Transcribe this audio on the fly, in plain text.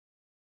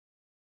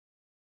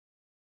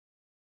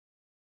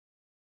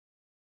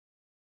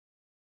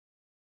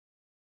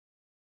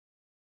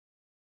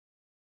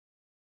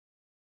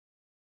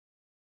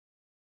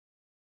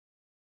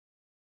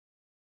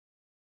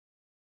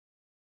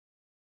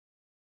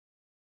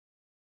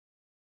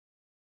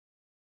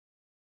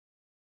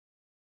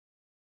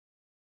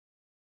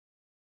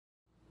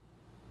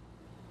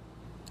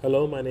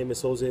Hello, my name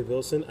is Jose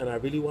Wilson, and I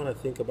really want to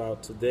think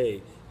about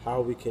today how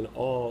we can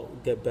all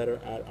get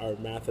better at our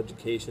math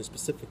education,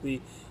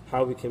 specifically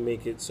how we can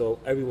make it so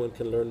everyone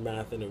can learn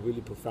math in a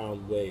really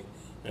profound way.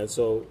 And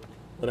so,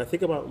 when I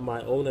think about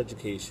my own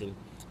education,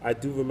 I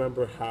do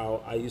remember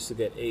how I used to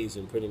get A's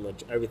in pretty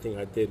much everything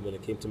I did when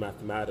it came to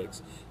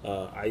mathematics.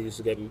 I used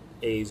to get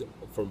A's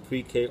from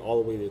pre-K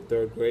all the way to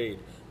third grade,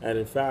 and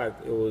in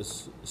fact, it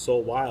was so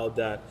wild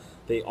that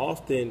they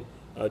often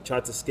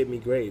tried to skip me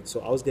grades.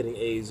 So I was getting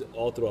A's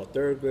all throughout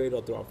third grade,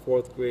 all throughout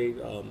fourth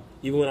grade.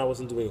 Even when I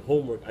wasn't doing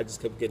homework, I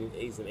just kept getting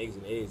A's and A's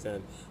and A's.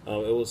 And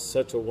it was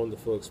such a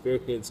wonderful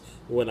experience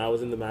when I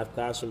was in the math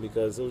classroom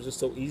because it was just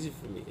so easy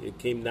for me. It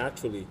came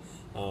naturally.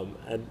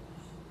 And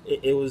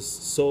it was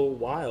so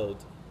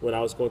wild when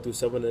I was going through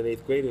seventh and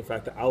eighth grade. In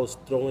fact, I was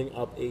throwing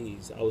up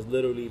A's. I was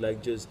literally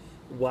like just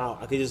wow,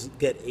 I could just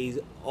get A's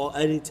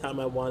anytime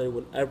I wanted,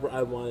 whenever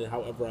I wanted,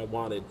 however I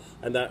wanted,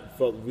 and that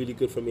felt really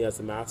good for me as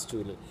a math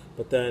student.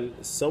 But then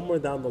somewhere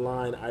down the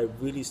line, I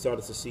really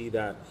started to see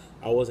that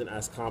I wasn't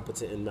as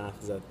competent in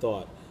math as I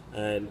thought.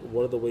 And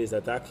one of the ways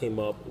that that came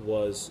up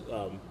was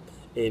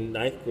in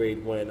ninth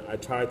grade when I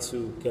tried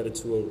to get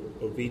into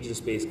a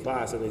Regents-based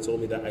class, and they told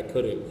me that I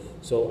couldn't.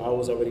 So I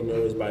was already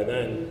nervous by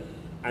then.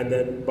 And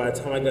then by the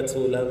time I got to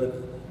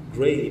 11th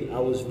grade, I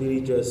was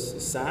really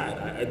just sad.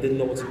 I didn't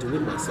know what to do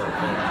with myself.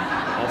 And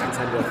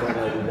oftentimes I felt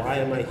like, why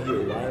am I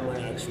here? Why am I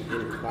actually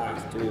in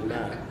class doing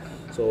math?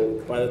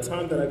 So by the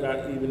time that I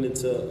got even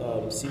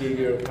into senior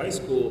year of high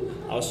school,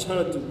 I was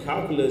trying to do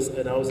calculus,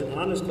 and I was in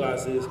honors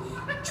classes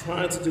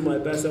trying to do my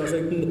best. I was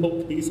like,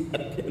 no, please, I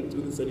can't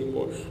do this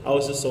anymore. I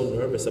was just so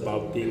nervous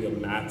about being a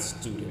math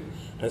student.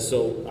 And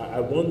so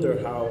I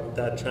wonder how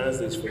that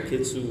translates for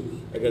kids who,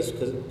 I guess,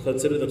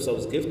 consider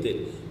themselves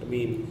gifted. I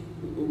mean,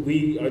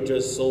 we are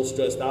just so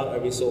stressed out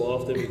every so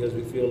often because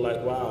we feel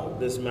like, wow,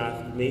 this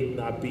math may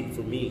not be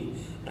for me.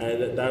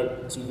 And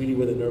that's really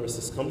where the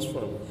nervousness comes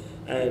from.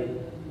 And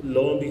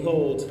lo and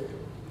behold,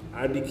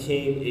 I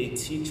became a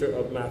teacher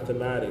of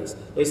mathematics.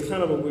 It was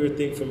kind of a weird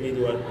thing for me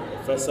to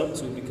fess up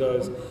to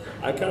because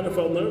I kind of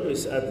felt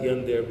nervous at the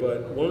end there,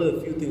 but one of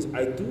the few things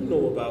I do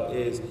know about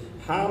is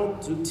how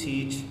to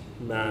teach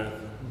math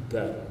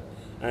better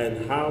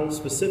and how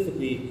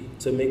specifically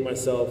to make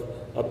myself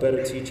a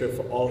better teacher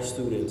for all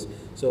students.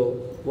 So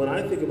when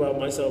I think about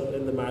myself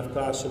in the math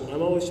classroom,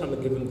 I'm always trying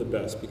to give them the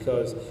best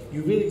because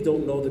you really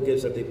don't know the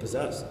gifts that they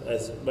possess.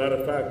 As a matter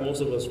of fact,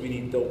 most of us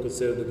really don't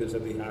consider the gifts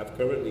that they have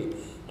currently.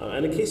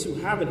 And in case you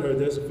haven't heard,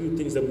 there's a few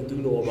things that we do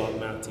know about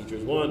math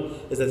teachers. One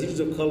is that teachers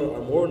of color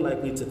are more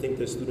likely to think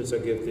their students are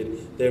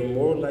gifted. They're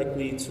more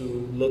likely to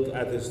look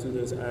at their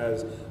students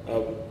as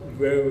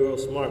very, real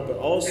smart, but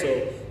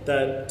also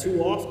that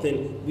too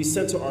often we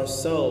center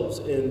ourselves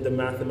in the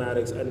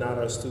mathematics and not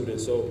our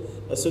students. So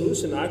a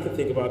solution I can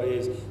think about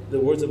is the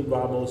words of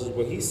Bob Moses,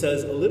 where he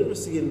says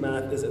illiteracy in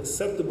math is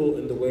acceptable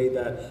in the way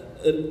that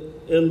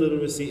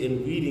illiteracy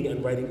in reading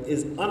and writing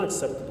is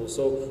unacceptable.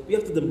 So we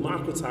have to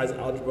democratize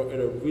algebra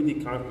in a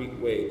really concrete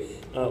way.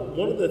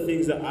 One of the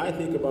things that I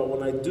think about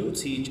when I do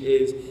teach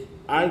is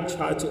I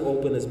try to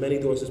open as many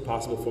doors as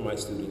possible for my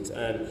students,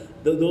 and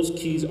those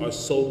keys are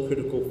so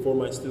critical for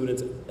my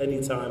students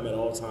anytime, at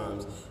all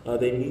times.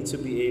 They need to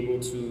be able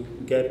to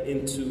get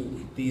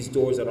into these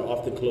doors that are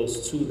often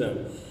closed to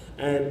them.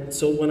 And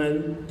so when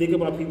I think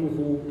about people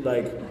who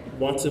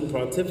want to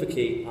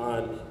pontificate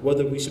on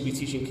whether we should be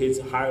teaching kids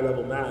higher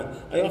level math,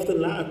 I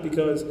often laugh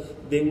because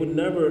they would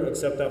never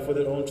accept that for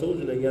their own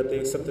children, and yet they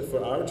accept it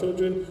for our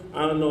children.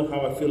 I don't know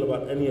how I feel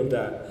about any of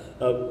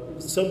that.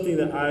 Something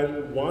that I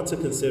want to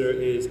consider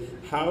is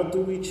how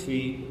do we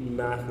treat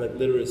math like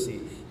literacy?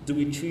 Do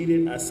we treat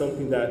it as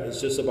something that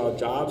is just about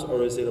jobs,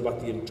 or is it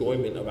about the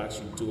enjoyment of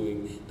actually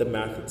doing the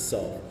math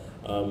itself?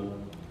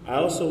 I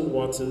also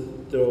want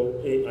to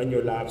throw in on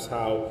your laps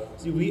how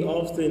we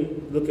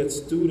often look at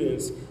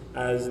students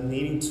as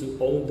needing to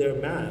own their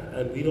math,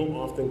 and we don't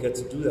often get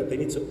to do that. They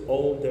need to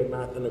own their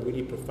math in a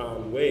really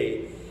profound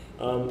way.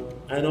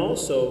 And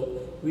also,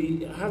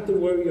 we have to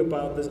worry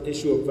about this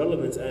issue of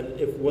relevance and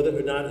if whether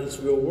or not it's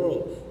real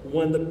world.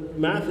 When the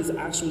math is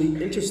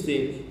actually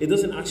interesting, it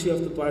doesn't actually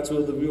have to apply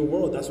to the real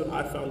world. That's what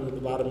I found with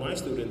a lot of my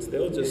students.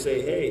 They'll just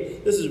say,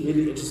 hey, this is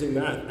really interesting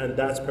math, and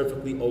that's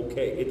perfectly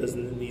okay. It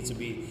doesn't need to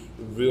be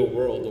real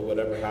world or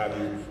whatever have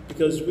you.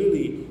 Because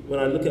really, when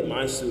I look at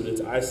my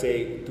students, I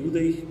say, do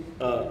they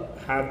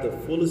have the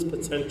fullest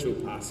potential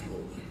possible?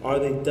 Are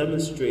they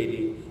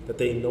demonstrating that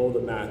they know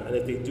the math? And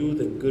if they do,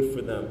 then good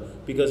for them,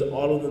 because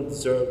all of them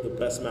deserve the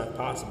best math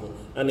possible.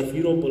 And if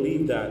you don't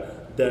believe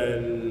that,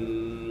 then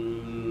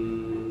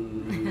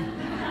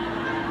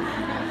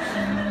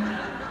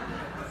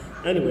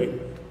anyway,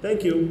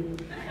 thank you.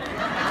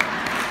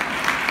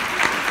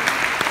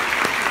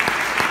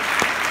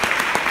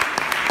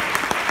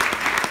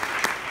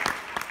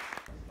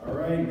 All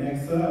right,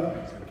 next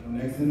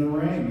in the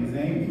ring is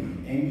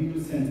Amy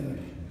Lucenta.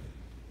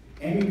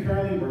 Amy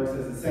currently works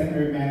as a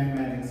secondary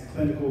mathematics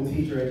clinical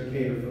teacher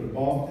educator for the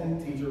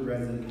Boston Teacher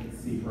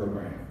Residency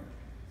Program.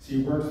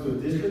 She works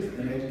with districts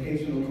and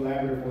educational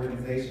collaborative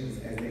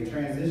organizations as they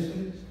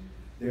transition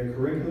their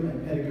curriculum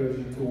and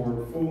pedagogy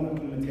toward full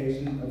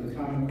implementation of the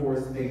Common Core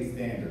state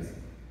standards.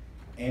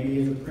 Amy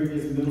is a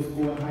previous middle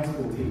school and high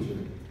school teacher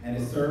and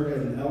has served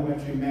as an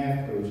elementary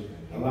math coach,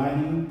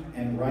 aligning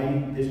and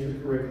writing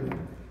district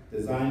curriculum,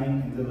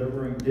 designing and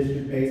delivering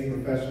district-based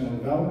professional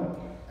development,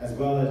 as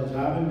well as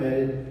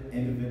job-embedded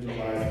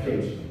individualized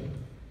coaching.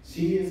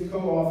 She is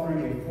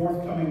co-authoring a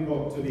forthcoming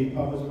book to be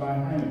published by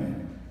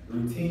Heinemann,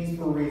 Routines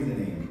for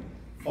Reasoning,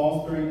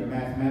 Fostering the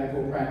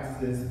Mathematical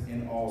Practices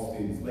in All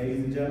Students.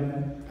 Ladies and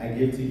gentlemen, I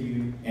give to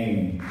you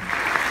Amy.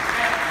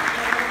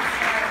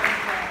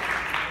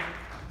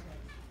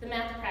 The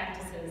math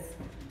practices,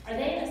 are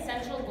they an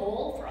essential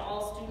goal for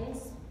all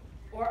students,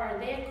 or are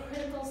they a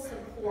critical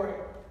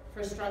support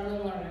for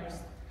struggling learners?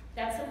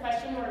 That's the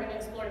question we're going to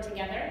explore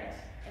together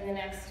in the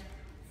next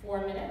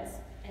 4 minutes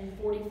and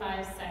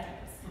 45 seconds.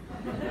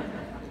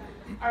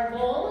 Our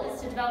goal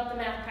is to develop the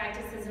math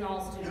practices in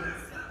all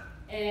students,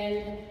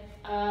 and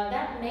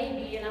that may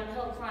be an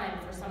uphill climb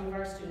for some of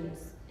our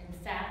students. In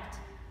fact,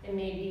 it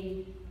may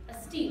be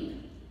a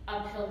steep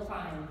uphill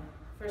climb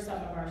for some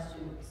of our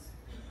students.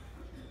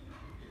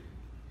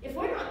 If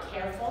we're not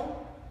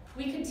careful,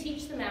 we could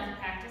teach the math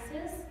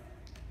practices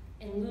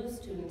and lose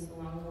students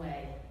along the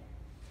way,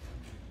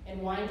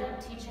 and wind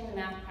up teaching the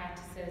math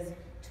practices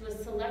to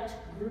a select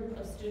group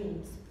of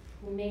students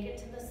who make it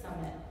to the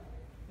summit,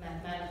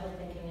 mathematical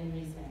thinking and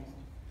reasoning.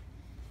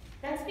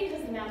 That's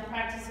because the math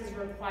practices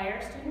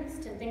require students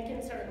to think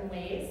in certain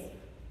ways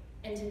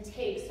and to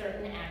take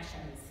certain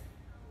actions,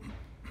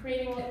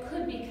 creating what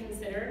could be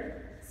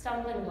considered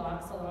stumbling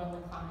blocks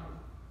along the climb.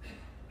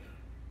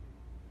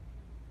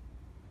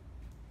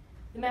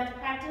 The math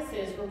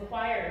practices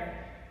require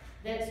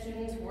that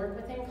students work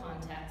within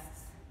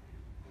contexts,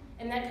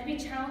 and that could be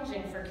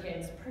challenging for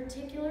kids,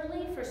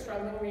 particularly for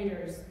struggling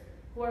readers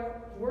who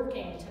are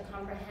working to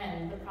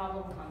comprehend the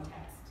problem context.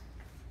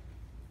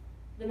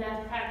 The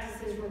math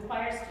practices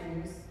require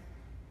students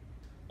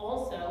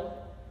also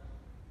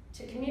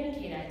to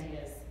communicate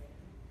ideas,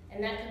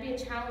 and that could be a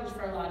challenge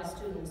for a lot of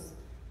students,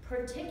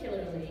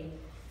 particularly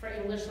for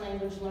English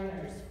language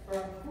learners, for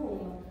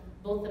whom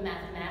both the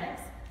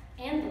mathematics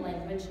and the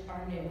language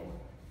are new.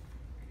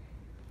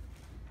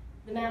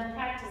 The math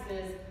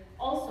practices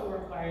also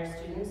require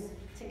students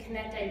to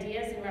connect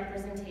ideas and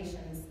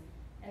representations,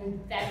 and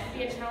that could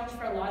be a challenge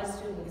for a lot of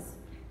students,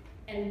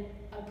 and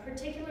a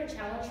particular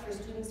challenge for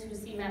students who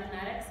see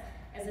mathematics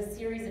as a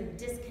series of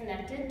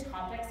disconnected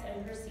topics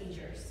and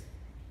procedures.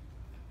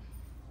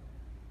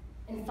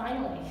 And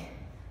finally,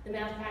 the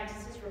math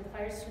practices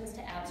require students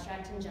to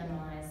abstract and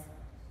generalize.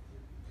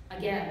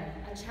 Again,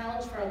 a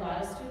challenge for a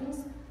lot of students,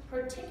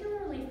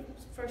 particularly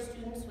for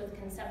students with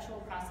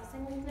conceptual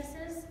processing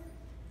weaknesses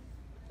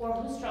or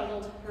who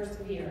struggle to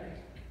persevere.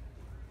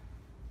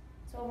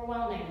 It's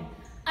overwhelming.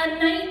 A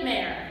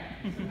nightmare!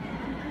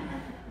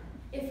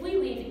 If we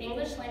leave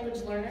English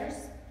language learners,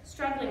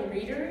 struggling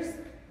readers,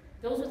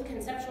 those with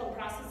conceptual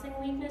processing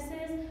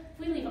weaknesses, if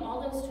we leave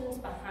all those students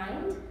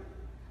behind,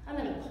 I'm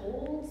in a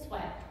cold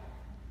sweat.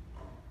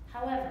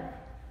 However,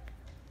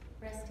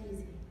 rest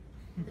easy.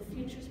 The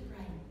future's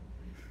bright.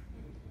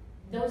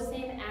 Those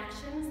same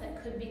actions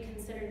that could be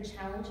considered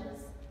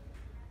challenges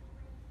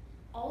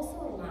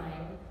also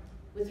align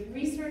with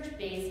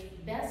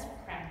research-based best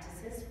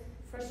practices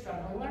for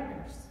struggling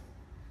learners.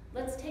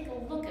 Let's take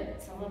a look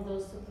at some of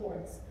those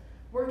supports.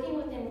 Working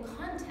within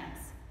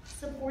context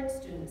supports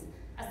students.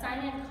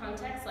 Assigning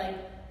context like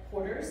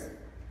quarters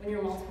when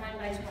you're multiplying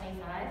by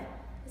 25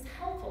 is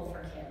helpful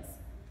for kids.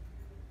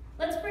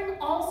 Let's bring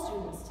all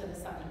students to the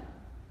summit.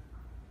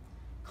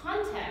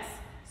 Context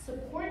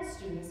supports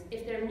students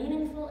if they're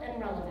meaningful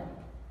and relevant,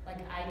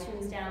 like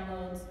iTunes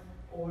downloads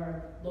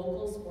or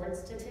local sports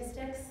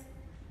statistics.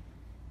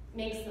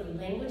 Makes the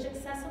language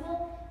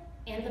accessible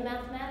and the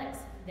mathematics,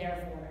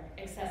 therefore,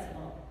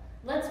 accessible.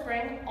 Let's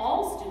bring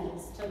all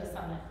students to the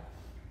summit.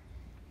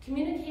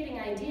 Communicating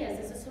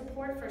ideas is a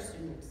support for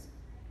students.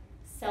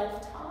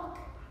 Self-talk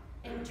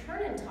and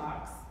turn-in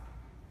talks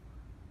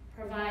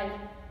provide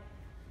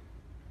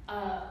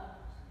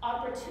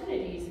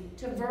opportunities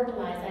to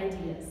verbalize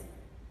ideas.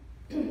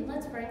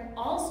 Let's bring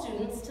all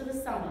students to the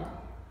summit.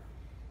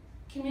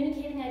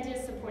 Communicating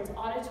ideas supports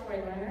auditory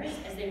learners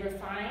as they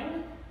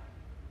refine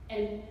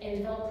and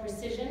develop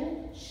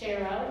precision,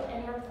 share out,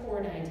 and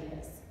record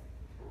ideas.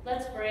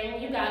 Let's bring,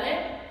 you got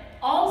it,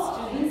 all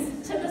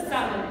students to the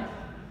summit.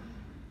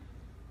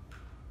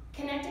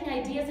 Connecting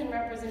ideas and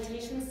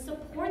representations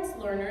supports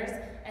learners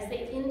as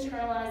they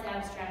internalize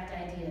abstract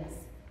ideas,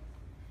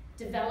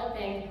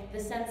 developing the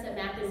sense that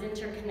math is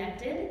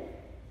interconnected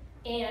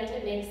and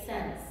it makes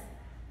sense.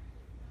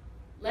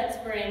 Let's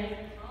bring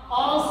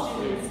all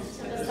students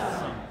to the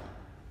summit.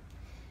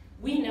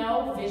 We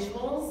know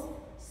visuals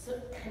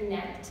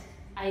connect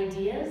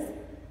ideas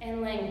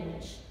and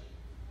language,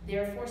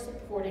 therefore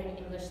supporting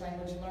English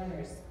language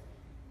learners.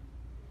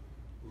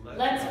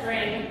 Let's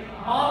bring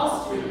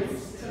all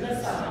students to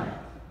the summit.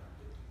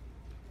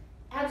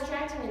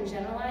 Abstracting and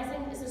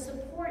generalizing is a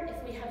support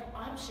if we have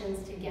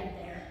options to get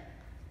there.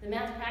 The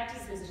math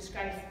practices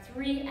describe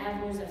 3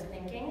 avenues of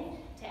thinking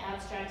to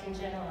abstract and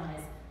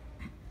generalize,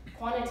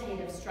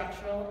 quantitative,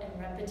 structural,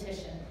 and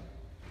repetition.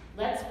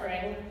 Let's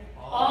bring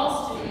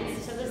all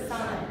students to the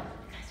summit.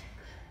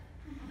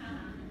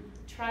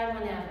 Try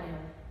one avenue,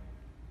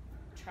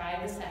 try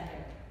the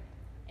second,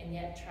 and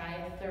yet try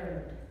a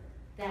third.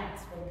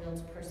 That's what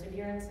builds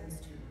perseverance in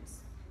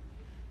students.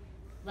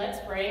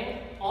 Let's bring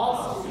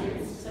all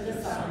students to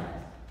the summit.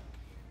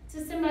 It's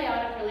a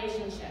symbiotic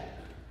relationship.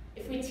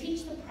 If we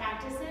teach the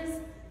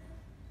practices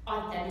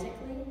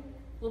authentically,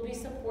 we'll be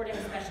supporting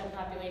special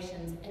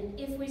populations. And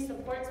if we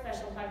support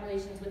special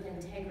populations with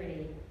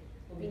integrity,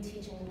 we'll be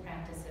teaching the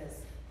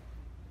practices.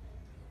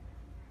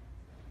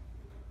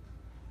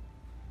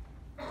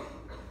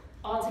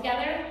 All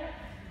together,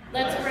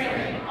 let's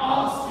bring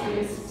all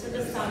students to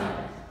the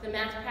summit. The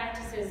math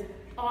practices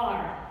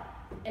are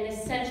an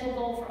essential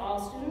goal for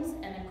all students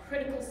and a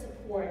critical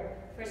support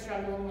for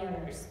struggling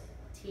learners.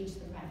 Teach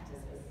the practices.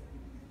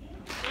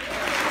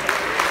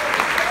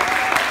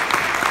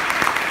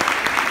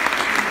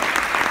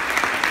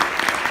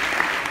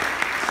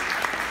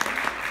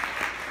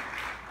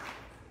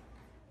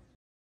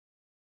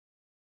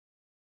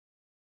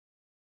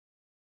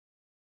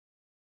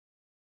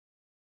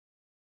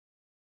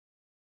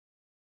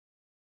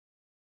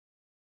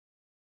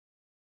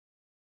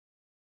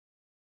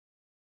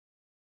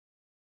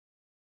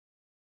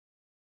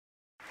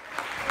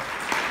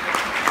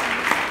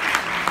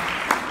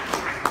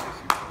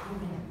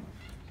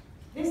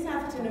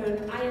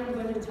 I am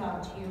going to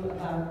talk to you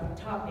about a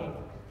topic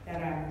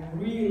that I'm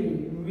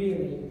really,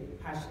 really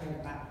passionate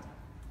about.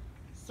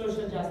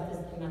 Social justice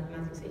in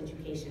mathematics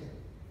education.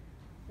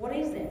 What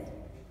is it?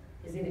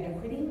 Is it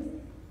equity?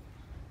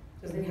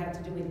 Does it have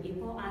to do with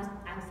equal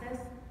access?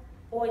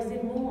 Or is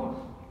it more?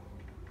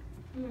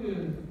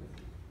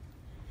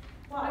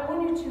 Well, I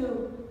want you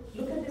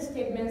to look at the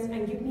statements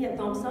and give me a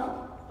thumbs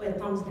up or a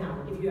thumbs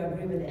down if you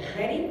agree with it.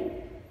 Ready?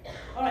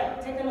 All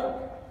right, take a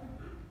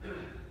look.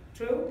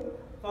 True?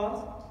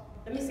 False?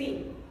 Let me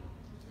see.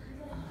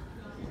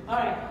 All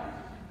right.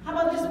 How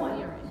about this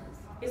one?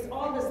 It's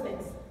all these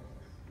things.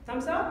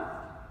 Thumbs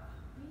up?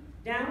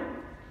 Down?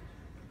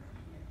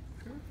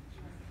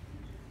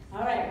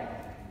 All right.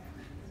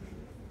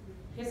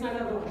 Here's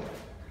another one.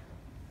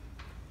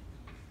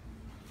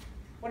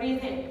 What do you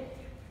think?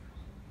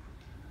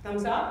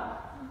 Thumbs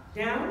up?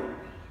 Down?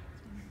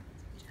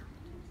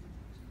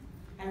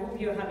 I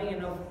hope you're having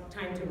enough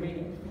time to read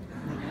it.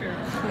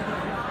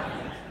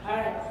 All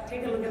right,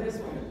 take a look at this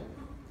one.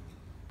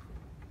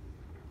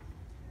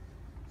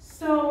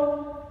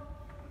 So,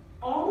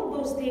 all of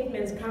those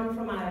statements come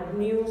from our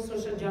new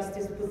social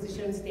justice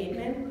position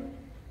statement,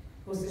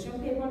 position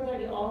paper that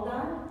we all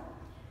got.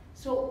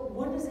 So,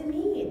 what does it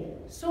mean?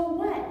 So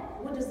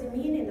what? What does it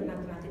mean in the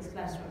mathematics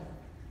classroom?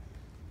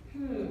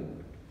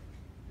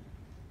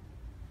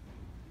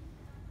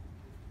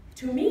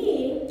 To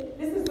me,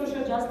 this is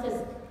social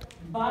justice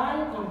by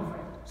comfort.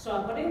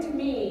 So according to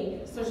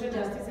me, social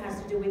justice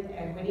has to do with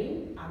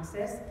equity,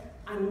 access,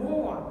 and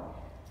more.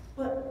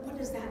 But what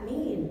does that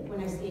mean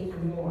when I say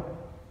and more?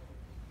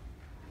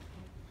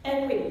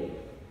 Equity.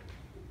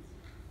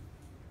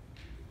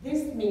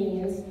 This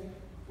means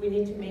we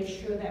need to make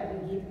sure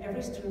that we give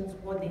every student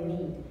what they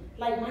need.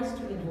 Like my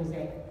student,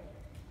 Jose,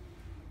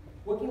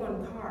 working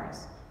on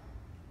cars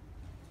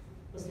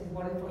was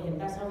important for him.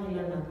 That's how he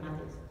learned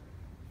mathematics.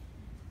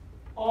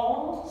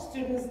 All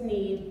students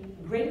need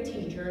great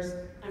teachers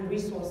and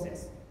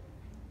resources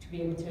to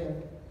be able to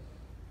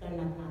learn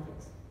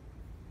mathematics.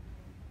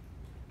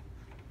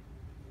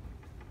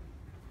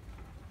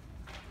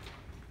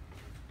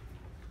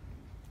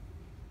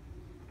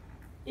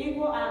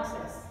 Equal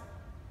access.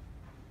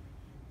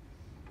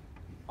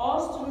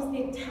 All students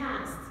need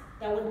tasks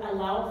that would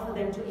allow for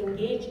them to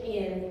engage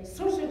in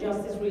social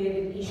justice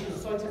related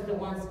issues, such as the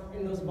ones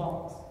in those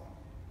balls.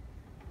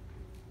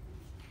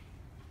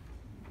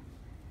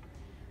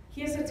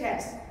 Here's a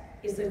test.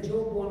 It's a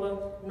Joe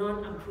Boller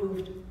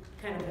non-approved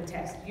kind of a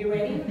test. You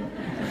ready?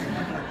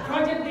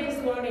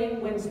 Project-based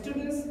learning, when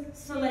students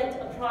select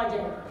a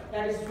project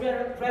that is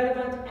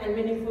relevant and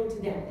meaningful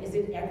to them. Is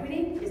it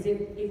equity? Is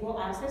it equal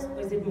access? Or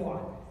is it more?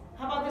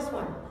 How about this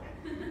one?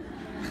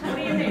 What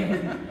do you think?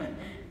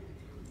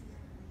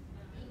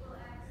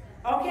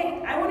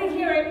 Okay, I want to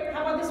hear it.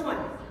 How about this one?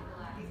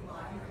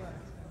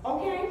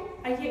 Okay,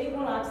 I hear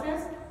equal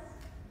access.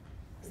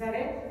 Is that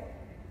it?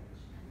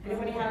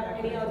 Anybody have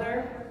any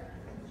other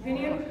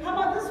opinion? How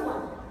about this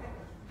one?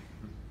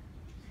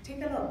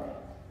 Take a look.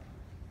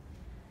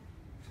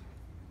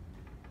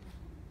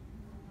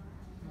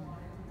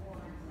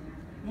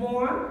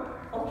 More?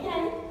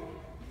 Okay.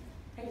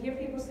 I hear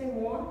people say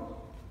more.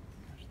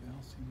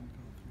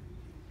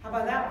 How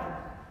about that one?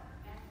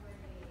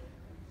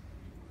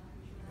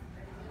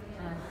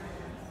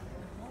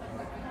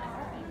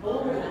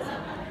 Oh,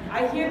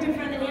 I hear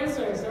different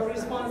answers or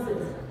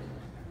responses.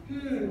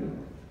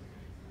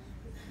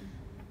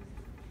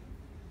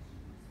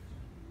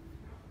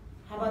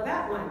 How about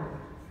that one?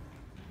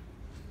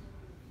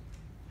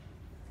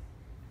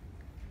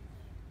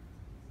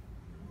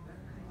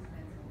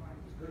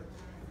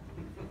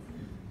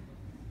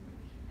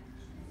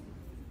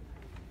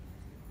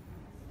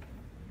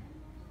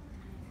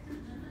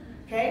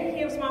 Okay,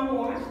 here's one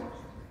more.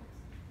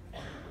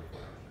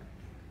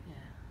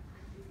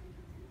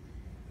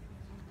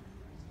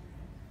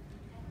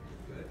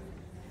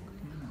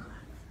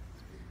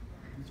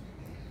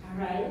 All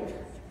right.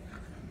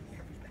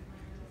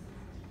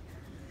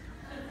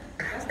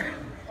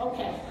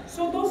 Okay,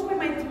 so those were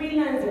my 3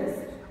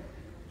 lenses.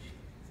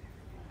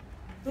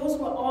 Those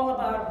were all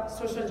about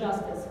social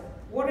justice.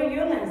 What are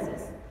your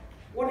lenses?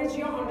 What is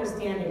your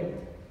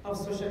understanding of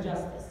social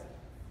justice?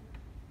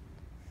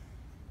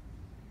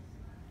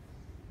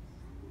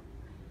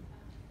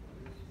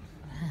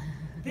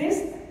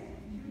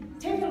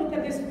 Take a look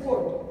at this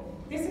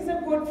quote. This is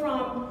a quote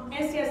from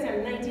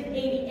NCSM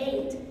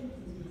 1988.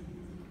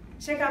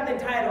 Check out the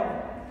title.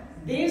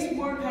 This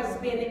work has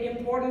been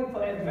important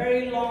for a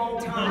very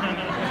long time.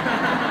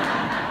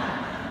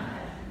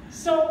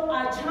 So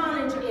our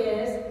challenge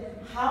is,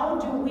 how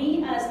do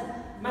we as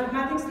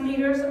mathematics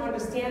leaders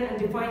understand and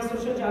define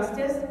social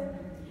justice?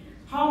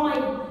 How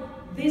might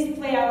this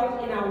play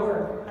out in our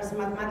work as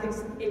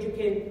mathematics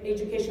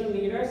education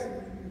leaders?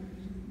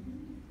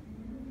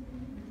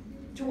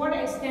 To what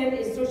extent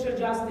is social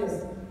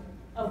justice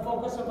a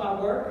focus of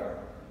our work?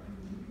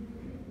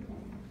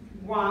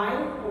 Why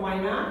or why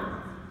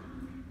not?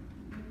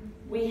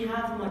 We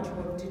have much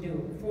work to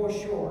do, for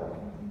sure.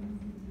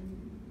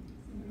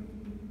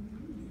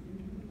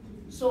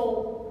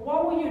 So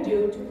what will you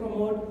do to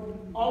promote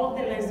all of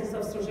the lenses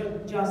of social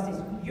justice,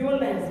 your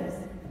lenses?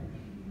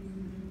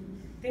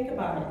 Think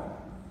about it.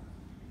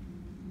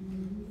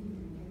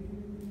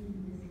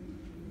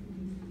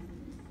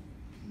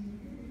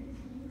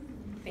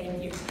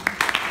 Thank you.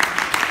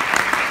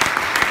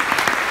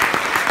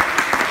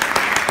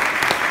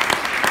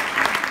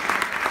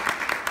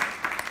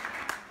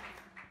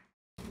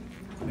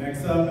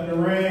 Next up in the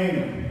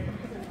ring,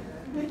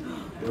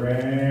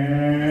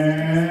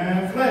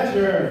 Graham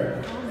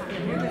Fletcher.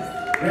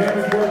 Graham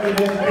has worked in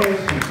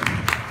education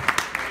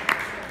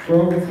for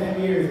over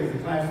 10 years as a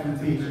classroom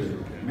teacher,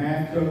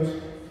 math coach,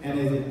 and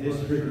as a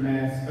district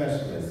math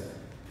specialist.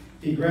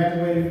 He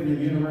graduated from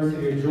the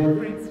University of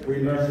Georgia, where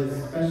he earned a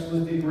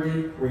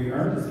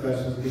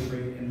specialist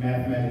degree in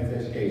mathematics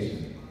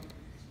education.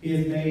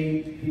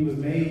 He was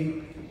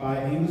made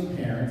by English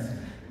parents,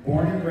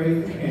 born and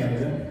raised in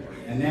Canada,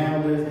 and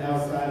now lives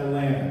outside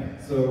Atlanta.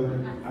 So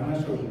I'm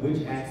not sure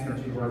which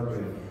accent you work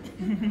with.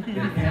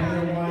 The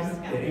Canada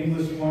one, the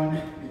English one,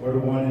 or the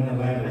one in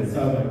Atlanta, the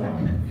southern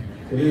one.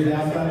 He lives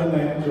outside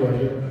Atlanta,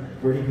 Georgia,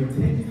 where he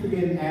continues to be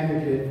an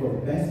advocate for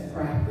best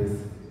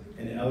practice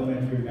in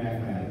elementary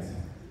mathematics.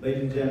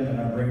 Ladies and gentlemen,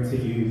 I bring to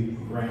you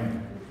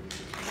Graham.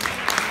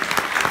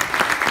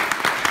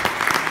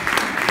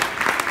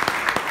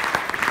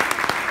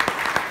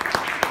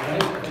 All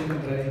right, I think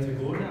I'm ready to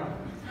go now.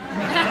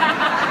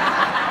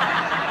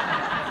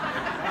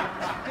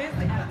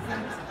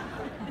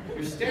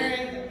 You're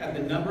staring at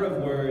the number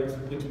of words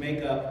which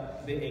make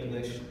up the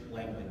English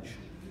language.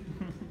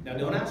 Now,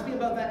 don't ask me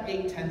about that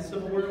 8/10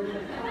 of a word.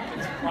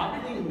 It's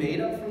probably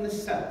made up from the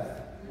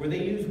South, where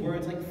they use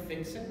words like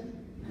fixin',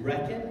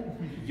 reckon,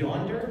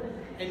 yonder,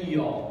 and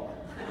y'all.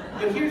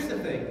 But here's the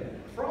thing.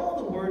 For all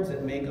the words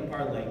that make up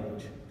our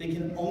language, they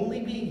can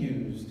only be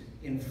used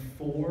in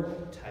 4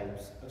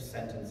 types of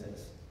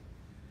sentences.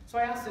 So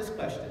I asked this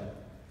question.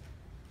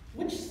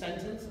 Which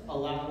sentence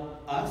allows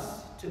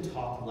us to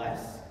talk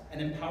less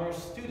and empowers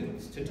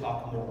students to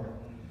talk more?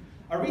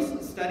 A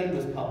recent study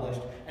was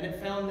published, and it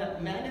found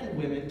that men and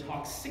women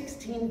talk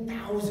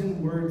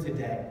 16,000 words a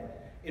day.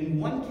 In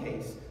one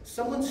case,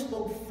 someone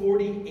spoke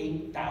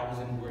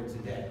 48,000 words a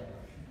day.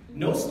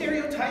 No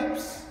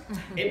stereotypes.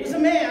 It was a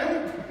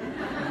man,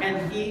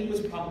 and he was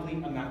probably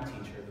a math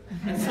teacher.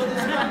 And so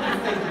this got me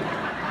thinking,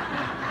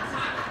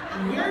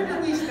 where do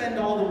we spend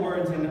all the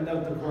words in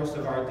the course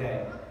of our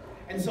day?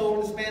 And so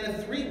over the span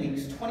of 3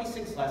 weeks,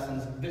 26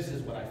 lessons, this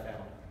is what I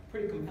found.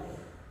 Pretty compelling.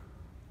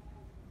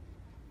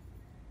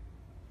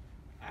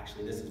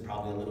 Actually, this is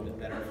probably a little bit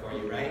better for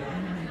you, right?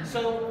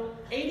 So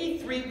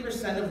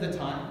 83% of the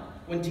time,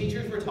 when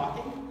teachers were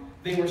talking,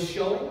 they were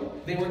showing,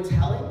 they were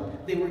telling,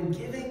 they were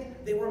giving,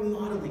 they were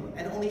modeling.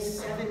 And only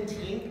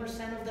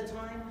 17% of the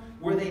time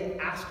were they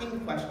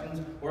asking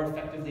questions or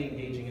effectively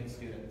engaging in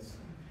students.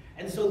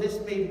 And so this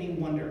made me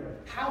wonder,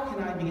 how can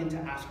I begin to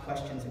ask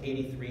questions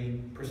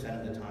 83%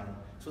 of the time?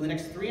 So in the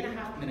next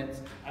 3.5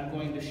 minutes, I'm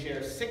going to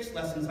share 6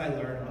 lessons I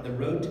learned on the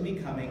road to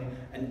becoming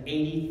an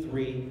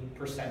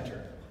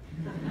 83%er.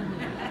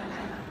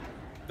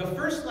 The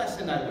first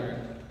lesson I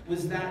learned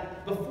was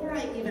that before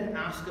I even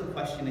ask a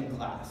question in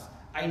class,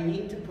 I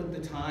need to put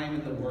the time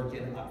and the work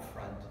in up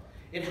front.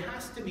 It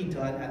has to be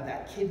done at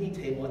that kidney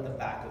table at the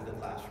back of the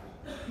classroom.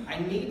 I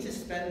need to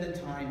spend the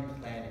time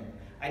planning.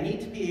 I need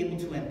to be able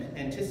to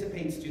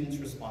anticipate students'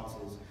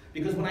 responses,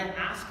 because when I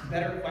ask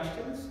better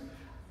questions,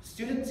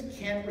 students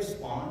can't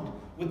respond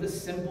with a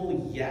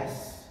simple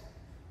yes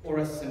or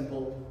a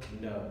simple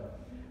no.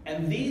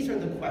 And these are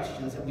the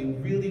questions that we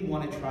really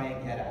want to try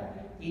and get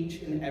at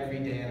each and every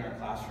day in our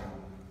classroom.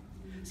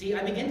 See,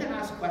 I begin to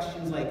ask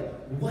questions like,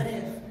 what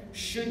if,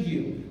 should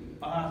you,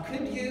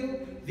 could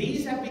you,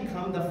 these have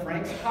become the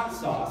Frank's hot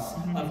sauce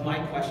of my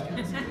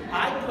questions.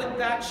 I put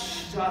that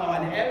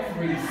on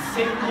every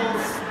single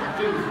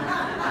student.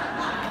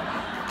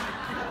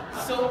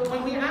 So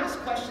when we ask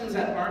questions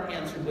that aren't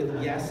answered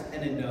with yes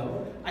and a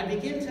no, I'm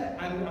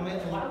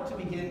allowed to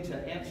begin to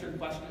answer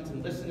questions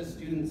and listen to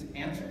students'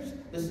 answers,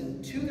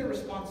 listen to their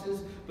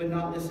responses, but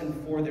not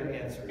listen for their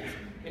answers.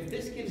 If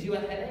this gives you a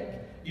headache,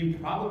 you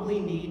probably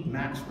need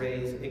Max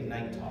Ray's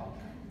Ignite Talk.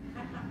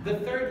 The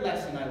third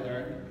lesson I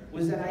learned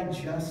was that I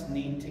just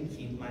need to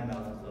keep my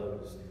mouth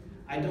closed.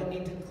 I don't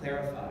need to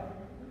clarify.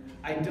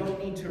 I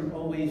don't need to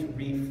always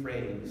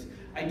rephrase.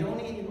 I don't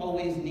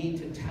always need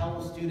to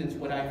tell students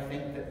what I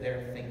think that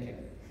they're thinking.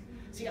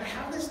 See, I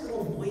have this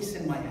little voice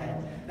in my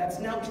head that's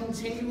now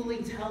continually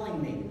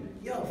telling me,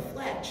 yo,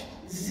 Fletch,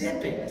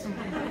 zip it.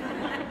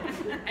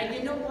 And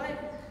you know what?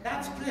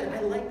 That's good. I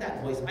like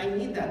that voice. I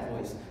need that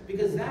voice.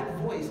 Because that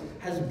voice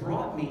has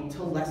brought me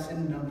to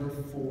lesson number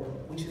 4,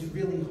 which is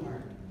really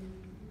hard.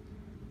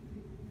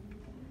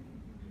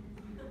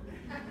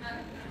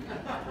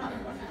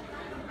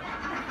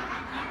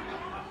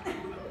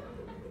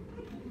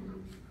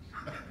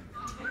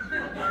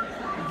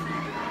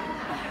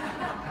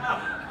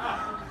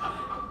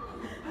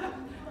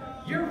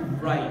 You're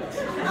right.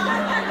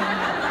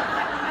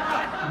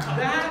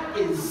 That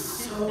is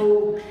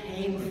so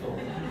painful.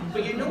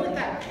 But you know what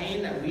that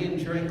pain that we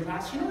endure in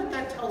class, you know what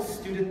that tells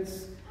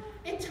students?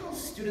 It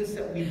tells students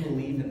that we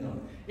believe in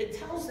them. It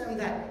tells them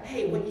that,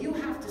 hey, what you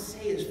have to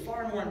say is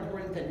far more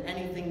important than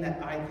anything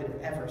that I could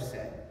ever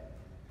say.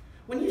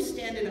 When you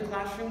stand in a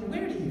classroom,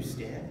 where do you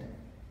stand?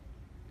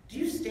 Do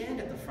you stand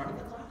at the front of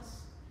the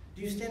class?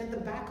 Do you stand at the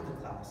back of the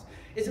class?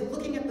 Is it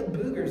looking at the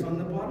boogers on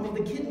the bottom of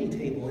the kidney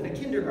table in a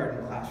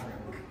kindergarten classroom?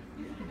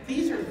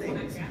 These are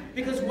things.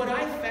 Because what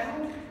I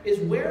found is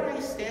where I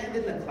stand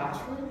in the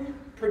classroom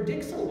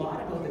predicts a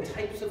lot about the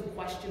types of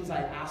questions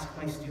I ask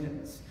my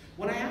students.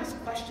 When I ask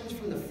questions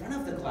from the front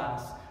of the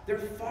class, they're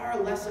far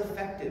less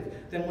effective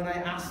than when I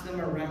ask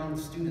them around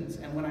students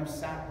and when I'm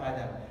sat by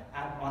them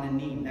on a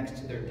knee next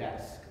to their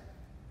desk.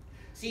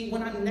 See,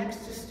 when I'm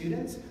next to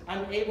students,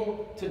 I'm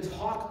able to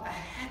talk a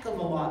heck of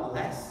a lot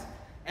less,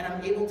 and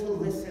I'm able to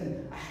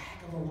listen a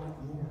heck of a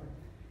lot more.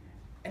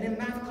 And in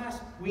math class,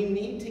 we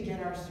need to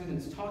get our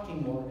students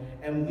talking more,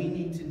 and we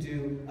need to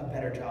do a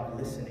better job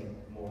listening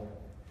more.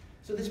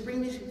 So this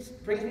brings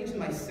me to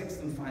my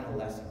 6th and final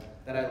lesson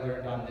that I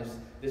learned on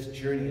this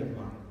journey of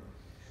mine.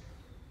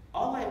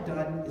 All I've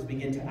done is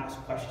begin to ask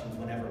questions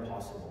whenever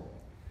possible.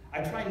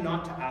 I try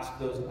not to ask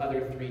those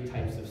other 3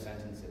 types of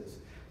sentences.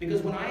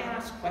 Because when I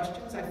ask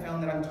questions, I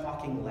found that I'm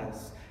talking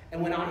less.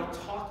 And when I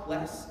talk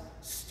less,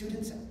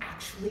 students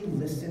actually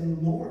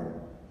listen more.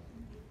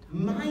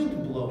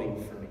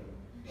 Mind-blowing for me.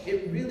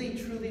 It really,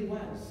 truly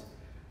was.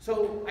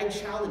 So I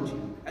challenge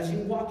you, as you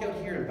walk out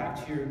here and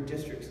back to your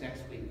districts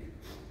next week,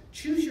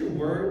 choose your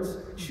words,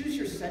 choose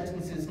your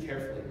sentences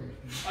carefully.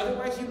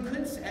 Otherwise, you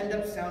could end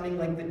up sounding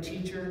like the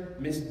teacher,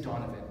 Miss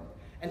Donovan.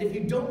 And if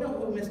you don't know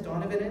who Miss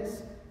Donovan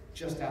is,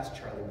 just ask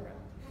Charlie Brown.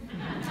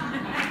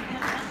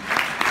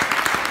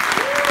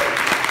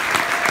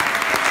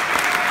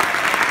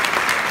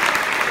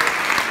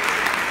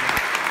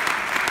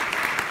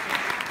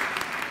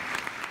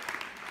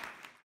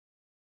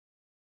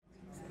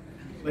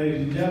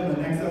 Ladies and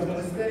gentlemen, next up on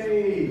the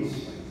stage,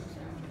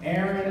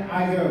 Aaron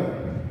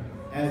Igo.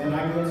 As when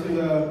I go to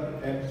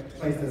that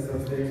place that's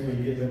upstairs where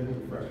you get the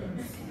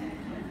refreshments.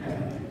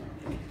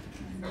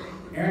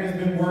 Aaron has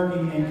been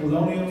working in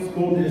Colonial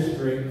School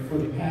District for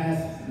the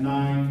past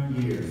 9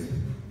 years.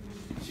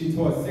 She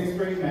taught 6th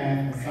grade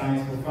math and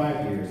science for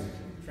 5 years,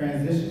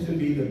 transitioned to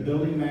be the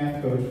building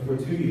math coach for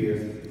 2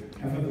 years,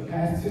 and for the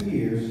past 2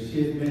 years,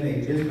 she has been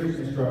a district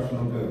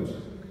instructional coach.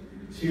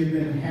 She has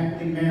been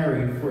happily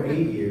married for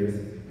 8 years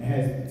and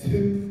has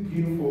 2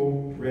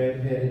 beautiful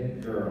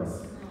red-headed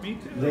girls. Me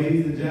too.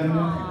 Ladies and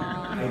gentlemen,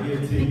 I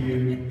give to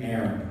you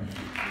Aaron.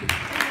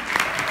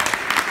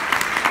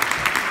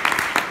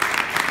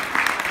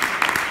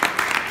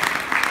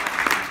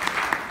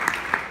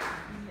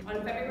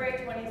 On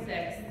February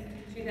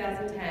 26,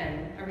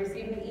 2010, I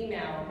received an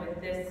email with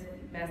this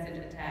message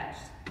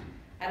attached.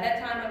 At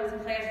that time, I was a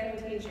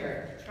classroom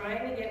teacher,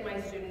 trying to get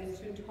my students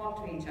to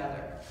talk to each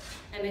other,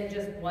 and it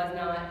just was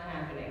not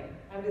happening.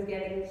 I was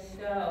getting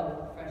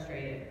so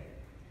frustrated.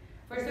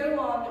 For so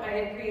long, I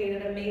had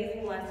created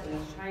amazing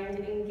lessons, trying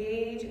to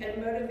engage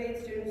and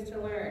motivate students to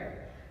learn.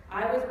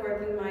 I was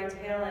working my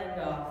tail end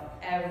off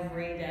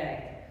every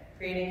day,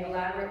 creating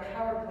elaborate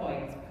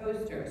PowerPoints,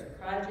 posters,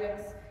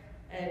 projects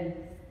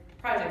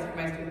for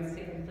my students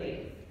to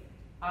complete.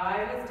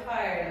 I was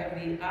tired of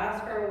the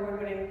Oscar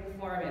award-winning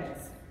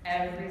performance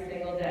every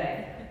single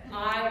day.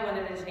 I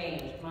wanted to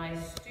change. My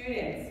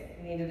students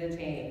needed a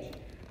change.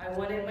 I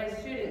wanted my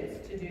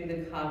students to do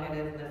the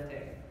cognitive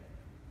lifting.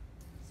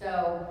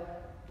 So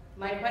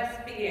my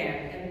quest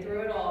began, and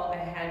through it all, I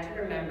had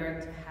to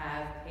remember to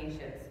have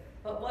patience.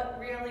 But what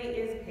really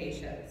is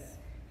patience?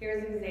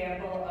 Here's an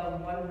example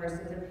of one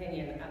person's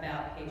opinion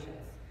about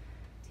patience.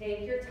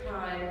 Take your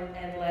time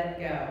and let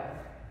go.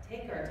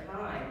 Take our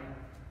time.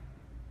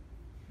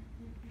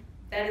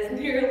 That is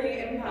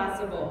nearly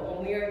impossible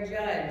when we are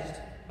judged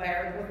by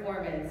our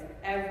performance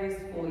every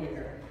school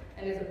year,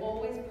 and there's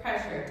always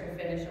pressure to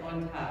finish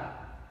on top.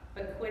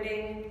 But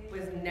quitting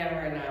was never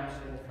an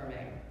option for me.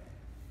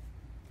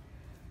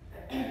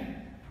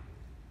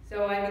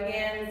 So I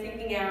began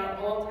seeking out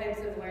all types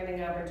of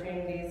learning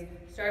opportunities,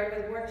 started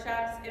with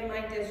workshops in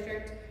my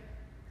district,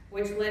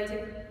 which led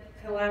to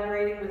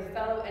collaborating with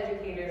fellow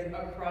educators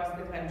across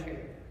the country.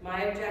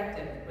 My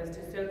objective was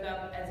to soak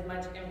up as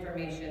much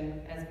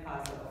information as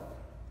possible.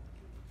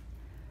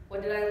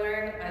 What did I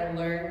learn? I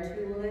learned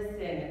to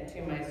listen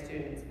to my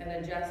students and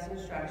adjust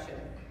instruction,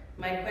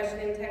 my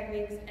questioning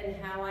techniques, and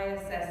how I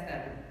assess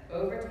them,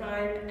 over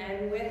time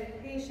and with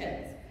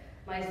patience.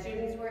 My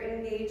students were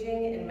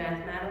engaging in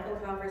mathematical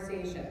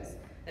conversations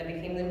that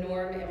became the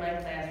norm in my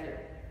classroom.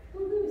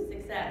 Woohoo,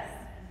 success.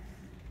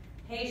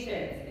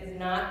 Patience is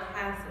not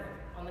passive.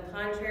 On the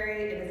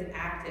contrary, it is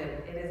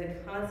active. It is a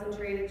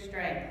concentrated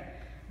strength.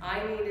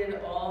 I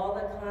needed all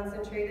the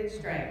concentrated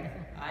strength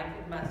I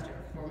could muster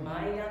for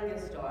my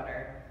youngest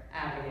daughter,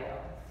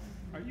 Abigail.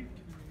 Are you?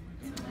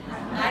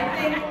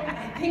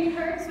 I think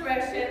her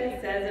expression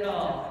says it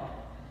all.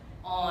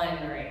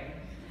 Ornery.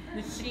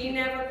 She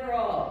never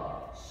crawled.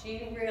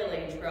 She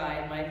really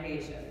tried my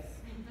patience.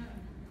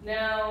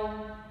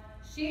 Now,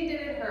 she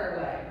did it her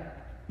way.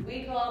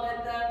 We called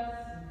it the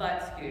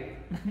butt scoop.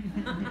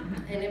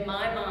 And in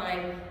my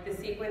mind, the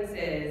sequence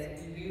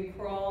is you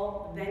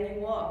crawl, then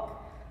you walk.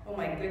 Oh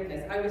my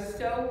goodness, I was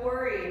so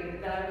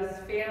worried that I was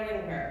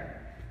failing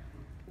her,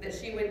 that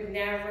she would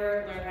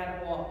never learn how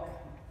to walk.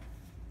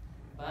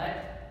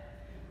 But,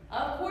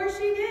 of course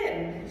she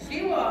did.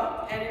 She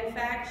walked, and in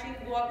fact,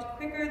 she walked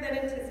quicker than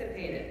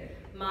anticipated.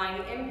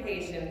 My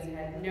impatience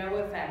had no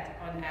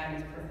effect on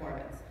Abby's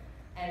performance,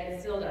 and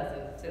it still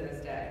doesn't to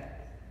this day.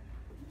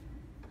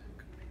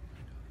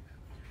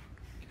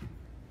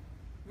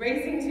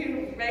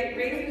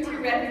 Raising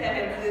two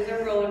redheads is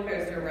a roller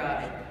coaster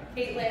ride.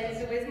 Caitlin,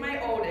 who is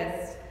my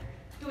oldest,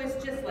 who is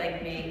just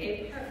like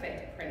me, a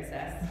perfect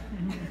princess,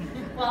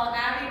 while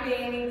Abby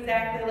being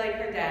exactly like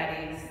her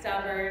daddy,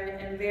 stubborn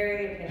and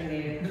very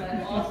opinionated,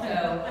 but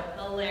also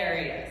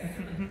hilarious.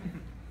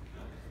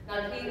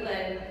 Now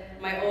Caitlin,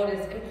 my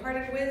oldest,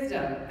 imparted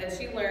wisdom that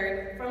she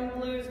learned from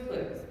Blue's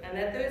Clues, and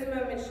at those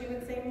moments she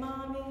would say,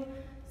 "Mommy,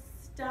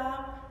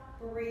 stop,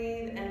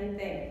 breathe, and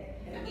think."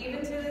 And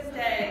even to this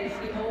day,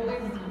 she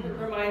always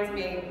reminds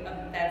me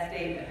of that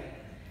statement.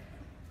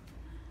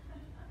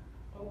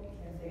 Oh, you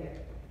can't see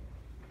it.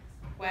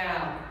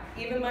 Wow,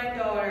 even my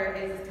daughter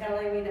is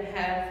telling me to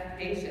have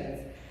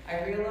patience.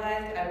 I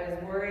realized I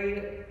was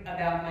worried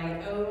about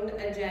my own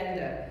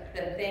agenda,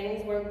 that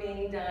things weren't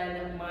being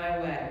done my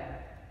way.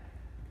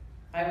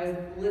 I was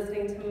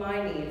listening to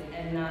my needs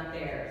and not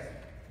theirs.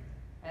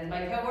 As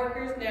my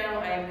coworkers know,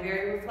 I am a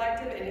very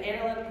reflective and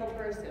analytical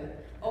person,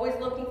 always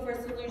looking for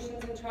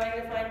solutions and trying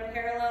to find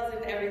parallels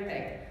in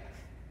everything.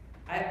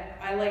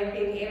 I like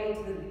being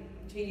able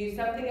to use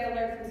something I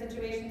learned from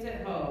situations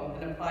at home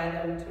and apply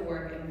them to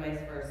work and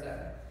vice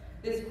versa.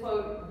 This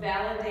quote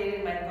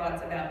validated my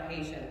thoughts about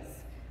patience.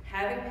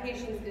 Having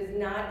patience is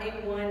not a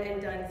one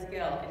and done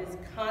skill. It is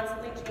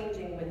constantly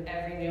changing with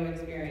every new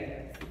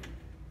experience.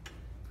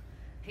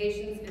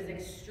 Patience is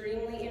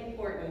extremely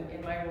important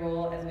in my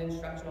role as an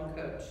instructional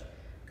coach.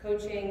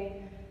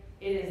 Coaching,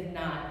 it is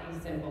not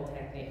a simple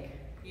technique.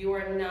 You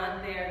are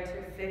not there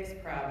to fix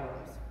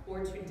problems or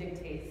to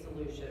dictate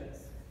solutions.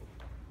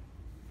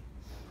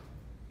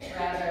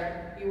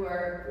 Rather, you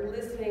are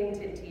listening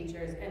to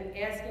teachers and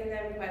asking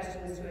them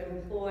questions to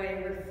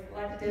employ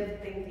reflective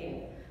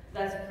thinking,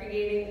 thus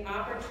creating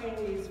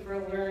opportunities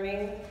for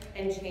learning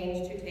and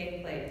change to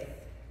take place.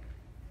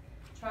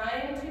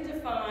 Trying to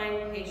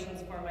define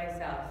patience for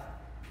myself,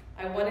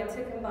 I wanted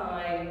to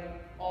combine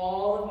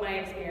all of my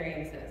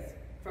experiences,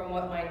 from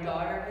what my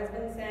daughter has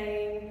been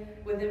saying,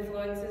 with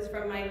influences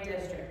from my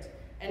district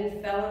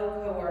and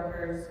fellow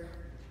coworkers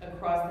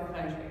across the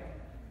country.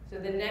 So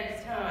the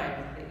next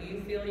time that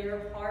you feel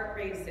your heart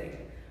racing,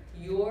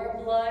 your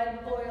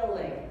blood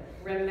boiling,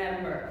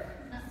 remember,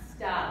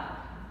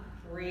 stop,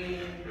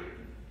 breathe,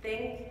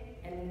 think,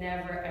 and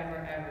never,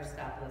 ever, ever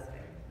stop listening.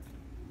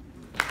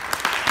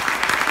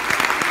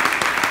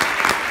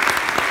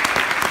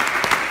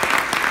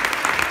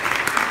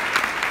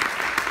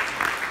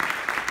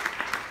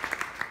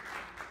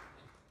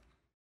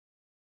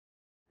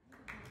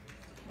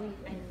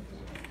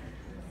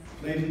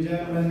 Ladies and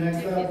gentlemen,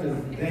 next up is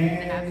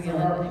Dan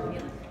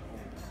Harper.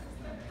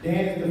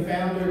 Dan is the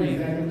founder and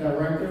executive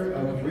director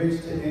of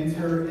Bridge to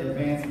Enter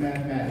Advanced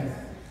Mathematics,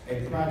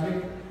 a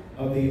project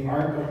of the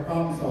Art of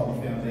Problem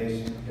Solving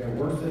Foundation that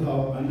works to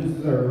help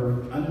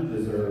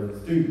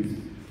underdeserved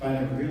students find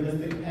a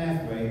realistic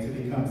pathway to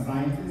become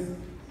scientists,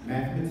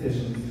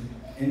 mathematicians,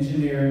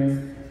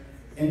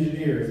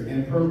 engineers,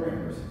 and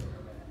programmers.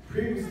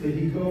 Previously,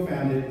 he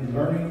co-founded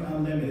Learning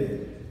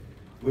Unlimited,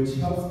 which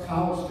helps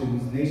college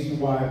students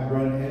nationwide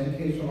run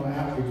educational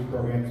outreach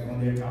programs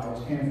on their college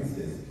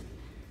campuses.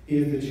 He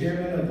is the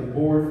chairman of the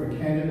board for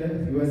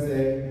Canada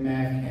USA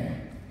Math Camp.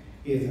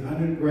 He has an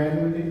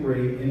undergraduate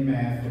degree in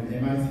math from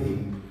MIT,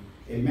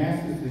 a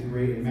master's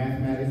degree in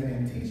mathematics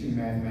and teaching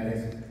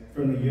mathematics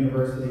from the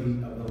University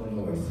of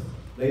Illinois.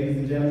 Ladies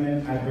and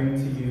gentlemen, I bring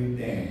to you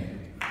Dan.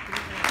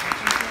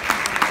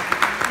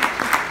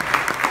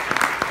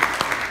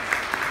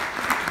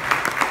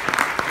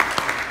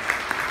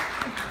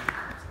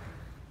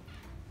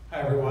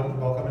 Hi everyone,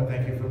 welcome and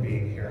thank you for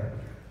being here.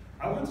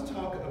 I want to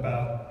talk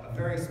about a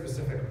very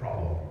specific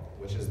problem,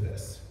 which is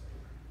this.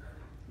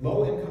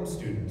 Low-income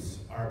students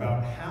are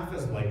about half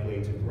as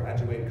likely to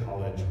graduate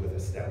college with a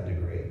STEM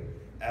degree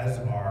as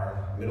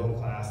are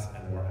middle-class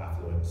and more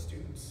affluent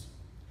students.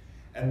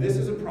 And this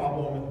is a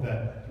problem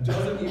that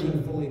doesn't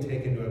even fully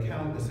take into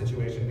account the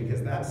situation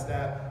because that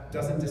stat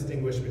doesn't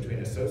distinguish between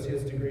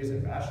associate's degrees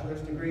and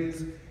bachelor's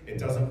degrees. It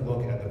doesn't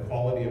look at the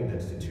quality of the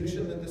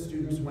institution that the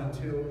students went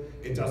to.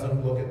 It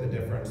doesn't look at the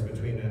difference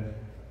between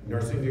a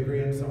nursing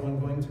degree and someone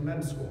going to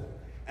med school.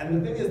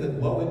 And the thing is that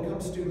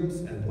low-income students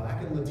and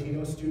Black and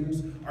Latino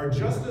students are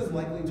just as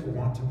likely to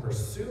want to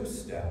pursue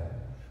STEM,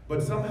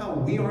 but somehow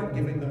we aren't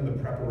giving them the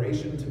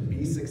preparation to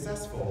be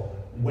successful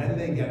when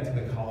they get to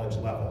the college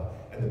level.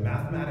 And the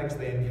mathematics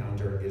they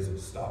encounter is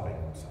stopping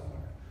them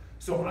somewhere.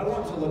 So I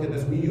want to look at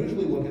this. We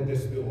usually look at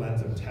this through the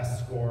lens of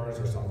test scores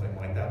or something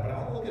like that, but I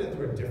want to look at it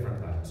through a different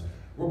lens.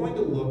 We're going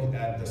to look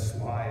at the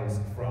slides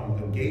from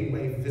the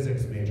Gateway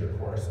Physics major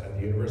course at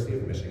the University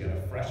of Michigan,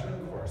 a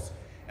freshman course.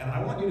 And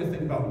I want you to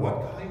think about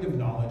what kind of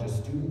knowledge a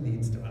student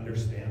needs to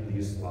understand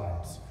these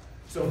slides.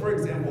 So for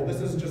example, this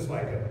is just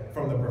like,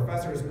 from the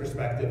professor's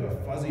perspective, a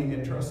fuzzy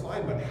intro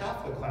slide, but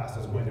half the class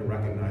is going to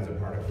recognize a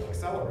particle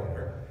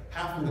accelerator.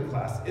 Half of the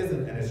class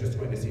isn't, and is just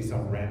going to see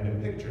some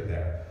random picture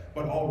there.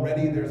 But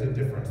already there's a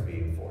difference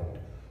being formed.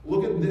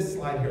 Look at this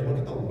slide here, look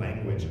at the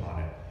language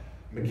on it.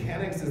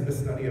 Mechanics is the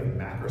study of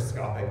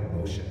macroscopic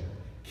motion.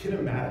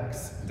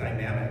 Kinematics,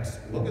 dynamics,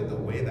 look at the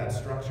way that's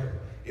structured.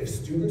 If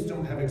students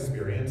don't have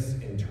experience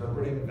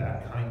interpreting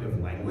that kind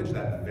of language,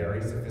 that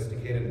very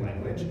sophisticated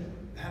language,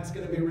 that's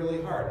going to be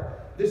really hard.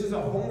 This is a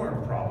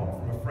homework problem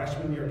from a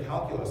freshman year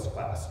calculus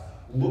class.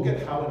 Look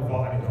at how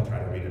involved, don't try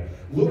to read it.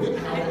 Look at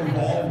how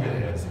involved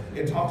it is.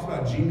 It talks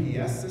about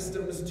GPS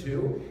systems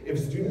too. If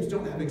students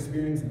don't have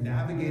experience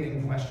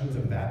navigating questions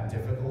of that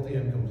difficulty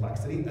and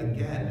complexity,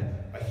 again,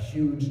 a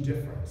huge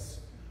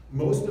difference.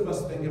 Most of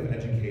us think of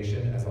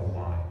education as a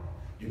line.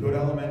 You go to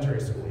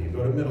elementary school, you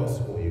go to middle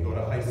school, you go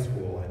to high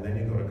school, and then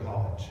you go to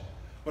college.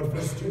 But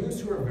for students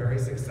who are very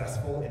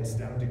successful in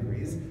STEM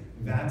degrees,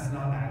 that's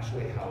not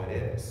actually how it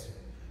is.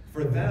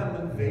 For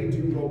them, they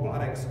do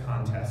robotics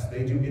contests,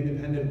 they do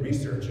independent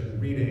research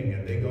and reading,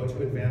 and they go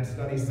to advanced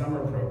study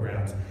summer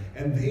programs,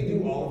 and they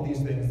do all of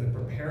these things that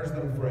prepares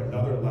them for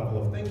another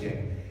level of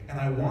thinking. And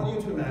I want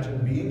you to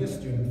imagine being a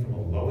student from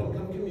a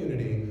low-income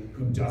community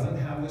who doesn't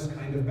have this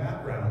kind of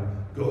background,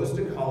 goes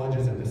to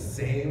colleges in the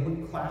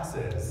same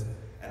classes,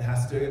 and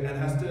has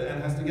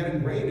to get a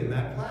grade in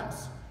that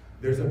class.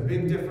 There's a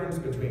big difference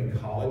between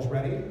college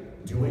ready,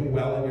 doing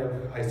well in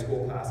your high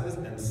school classes,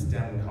 and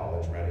STEM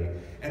college ready.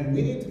 And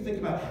we need to think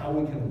about how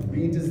we can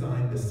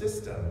redesign the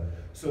system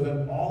so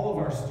that all of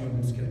our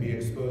students can be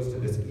exposed to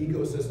this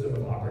ecosystem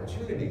of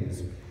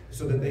opportunities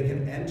so that they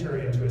can enter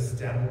into a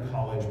STEM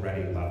college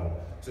ready level,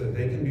 so that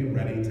they can be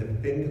ready to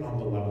think on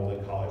the level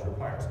that college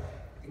requires.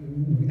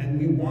 And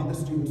we want the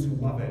students who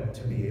love it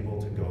to be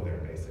able to go there,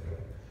 basically.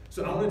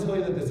 So I want to tell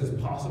you that this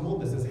is possible.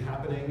 This is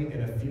happening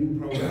in a few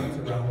programs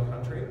around the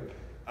country.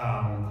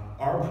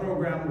 Our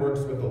program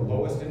works with the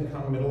lowest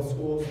income middle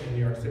schools in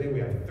New York City. We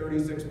have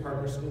 36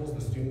 partner schools. The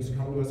students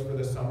come to us for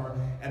the summer,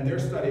 and they're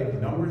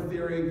studying number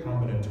theory,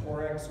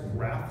 combinatorics,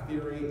 graph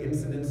theory,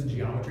 incidence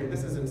geometry.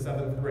 This is in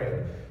 7th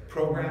grade.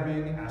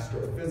 Programming,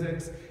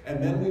 astrophysics,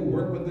 and then we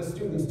work with the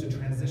students to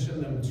transition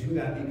them to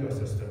that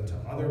ecosystem, to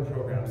other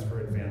programs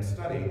for advanced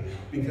study,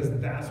 because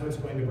that's what's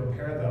going to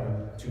prepare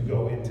them to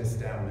go into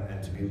STEM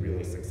and to be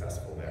really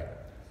successful there.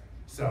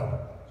 So,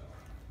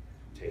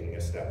 taking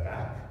a step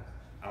back,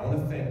 I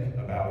want to think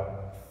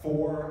about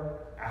 4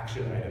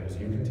 action items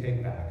you can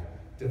take back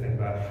to think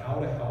about how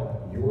to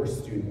help your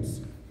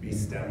students be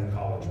STEM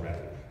college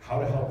ready,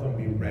 how to help them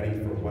be ready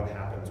for what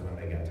happens when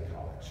they get to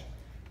college.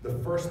 The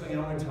first thing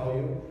I want to tell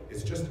you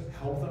is just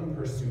help them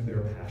pursue their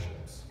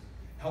passions.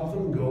 Help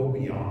them go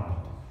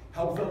beyond.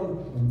 Help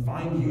them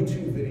find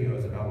YouTube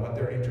videos about what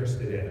they're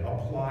interested in,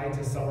 apply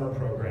to summer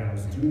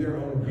programs, do their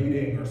own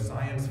reading or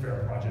science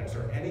fair projects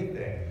or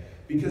anything,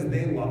 because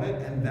they love it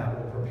and that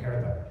will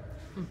prepare them.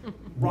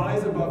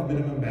 Rise above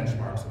minimum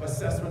benchmarks.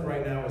 Assessment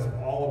right now is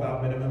all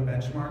about minimum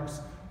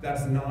benchmarks.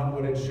 That's not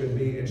what it should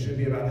be. It should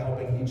be about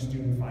helping each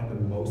student find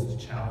the most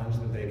challenge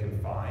that they can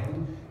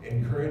find.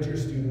 Encourage your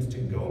students to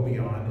go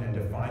beyond and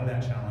to find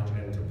that challenge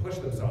and to push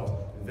themselves.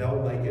 They'll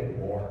like it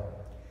more.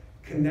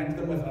 Connect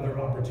them with other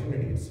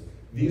opportunities.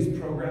 These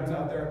programs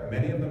out there,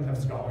 many of them have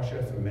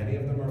scholarships, many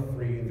of them are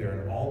free.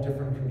 They're in all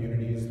different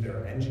communities.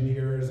 They're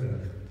engineers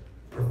and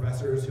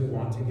professors who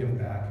want to give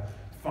back.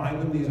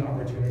 Find them these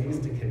opportunities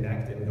to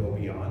connect and go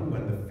beyond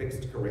when the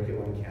fixed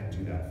curriculum can't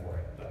do that for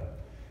them.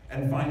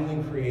 And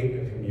finally, create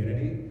a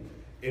community.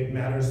 It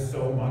matters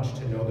so much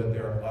to know that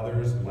there are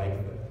others like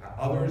them,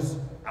 others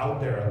out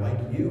there like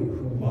you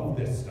who love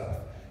this stuff.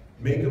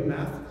 Make a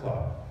math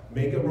club,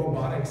 make a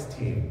robotics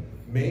team,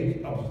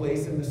 make a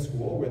place in the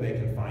school where they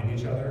can find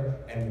each other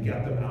and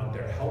get them out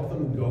there, help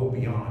them go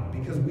beyond.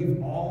 Because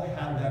we've all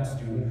had that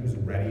student who's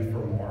ready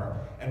for more,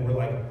 and we're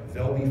like,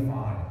 they'll be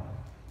fine.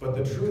 But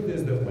the truth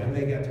is that when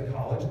they get to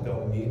college,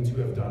 they'll need to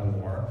have done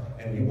more,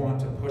 and you want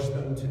to push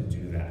them to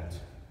do that.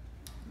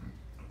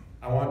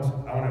 I want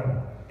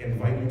to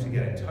invite you to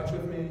get in touch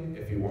with me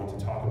if you want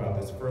to talk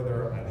about this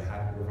further. I'm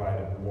happy to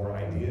provide more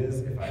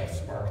ideas if I have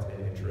sparked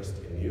an interest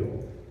in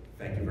you.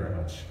 Thank you very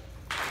much.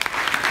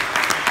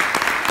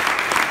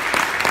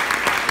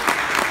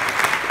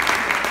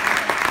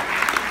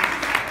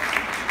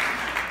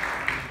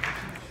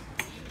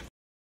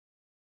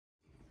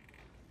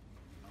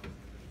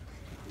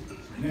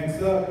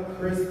 Next up,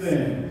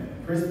 Kristen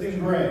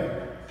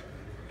Gray.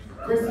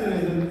 Kristen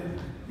is a,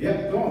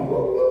 yep, go on, woo,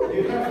 woo.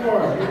 Give it up for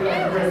her, give it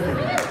up for Kristen.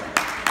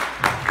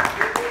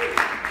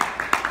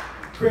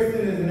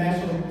 Kristen is a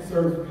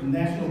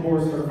National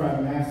Board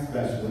Certified Math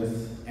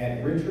Specialist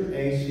at Richard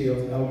A.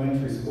 Shields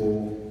Elementary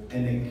School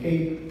in the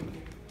Cape,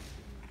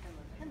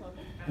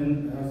 that's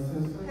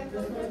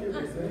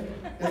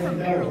in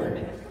Delaware,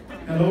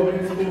 and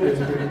Logan School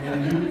District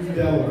in Hughes,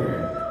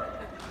 Delaware.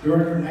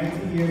 During her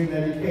 19 years in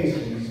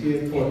education, she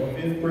has taught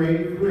 5th grade,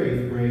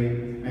 8th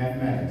grade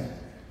mathematics.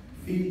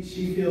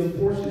 She feels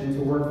fortunate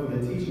to work for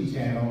the Teaching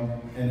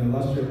Channel in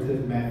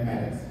illustrative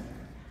mathematics.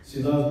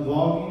 She loves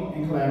blogging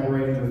and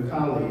collaborating with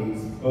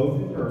colleagues,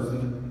 both in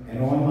person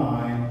and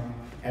online,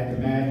 at the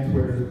Math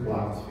Twitter's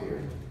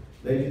blogosphere.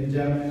 Ladies and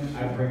gentlemen,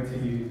 I bring to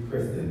you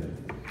Kristen.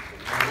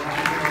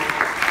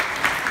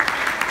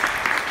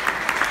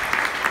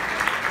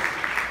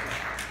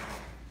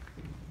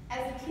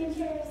 As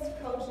teachers,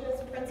 coaches,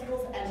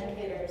 principals,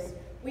 educators,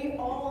 we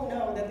all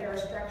know that there are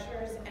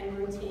structures and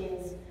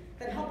routines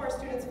that help our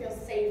students feel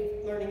safe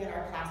learning in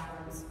our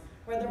classrooms,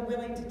 where they're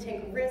willing to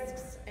take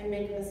risks and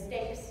make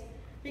mistakes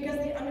because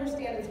they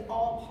understand it's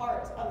all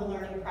part of the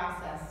learning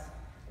process.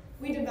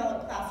 We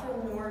develop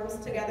classroom norms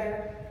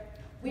together.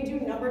 We do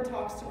number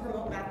talks to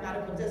promote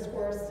mathematical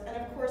discourse, and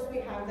of course we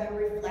have them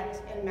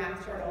reflect in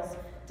math journals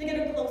to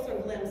get a closer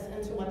glimpse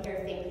into what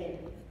they're thinking.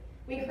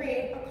 We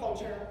create a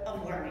culture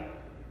of learning.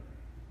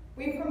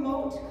 We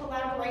promote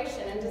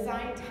collaboration and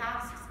design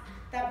tasks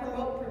that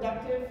promote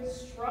productive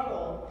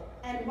struggle.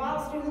 And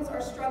while students are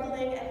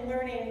struggling and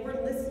learning,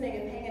 we're listening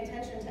and paying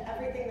attention to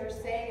everything they're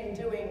saying and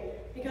doing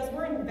because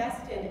we're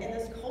invested in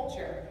this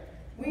culture.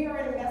 We are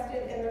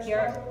invested in their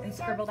struggle. And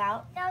scribbled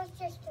out? That was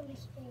just a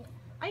mistake.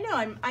 I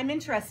know, I'm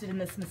interested in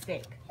this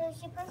mistake. It was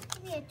supposed to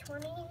be a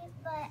 20,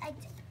 but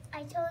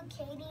I told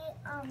Katie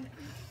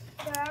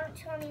there aren't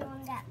 20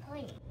 on that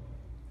plate.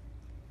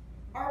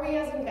 Are we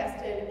as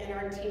invested in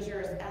our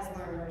teachers as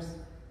learners?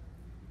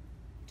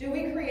 Do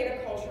we create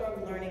a culture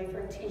of learning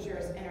for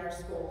teachers in our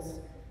schools?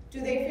 Do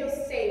they feel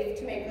safe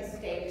to make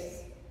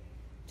mistakes?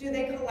 Do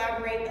they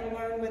collaborate and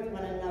learn with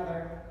one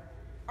another?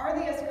 Are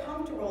they as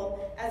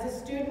comfortable as a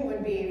student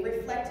would be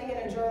reflecting in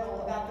a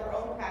journal about their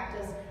own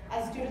practice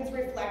as students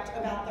reflect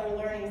about their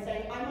learning,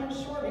 saying, I'm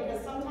unsure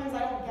because sometimes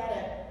I don't get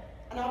it,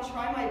 and I'll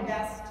try my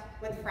best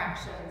with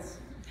fractions.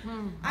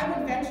 I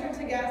would venture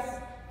to guess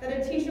that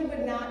a teacher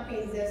would not be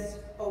this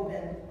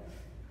open.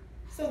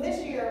 So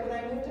this year,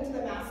 when I moved into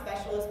the math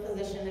specialist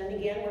position and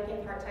began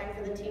working part-time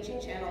for the Teaching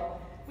Channel,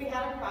 we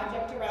had a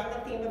project around the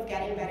theme of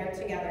getting better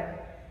together.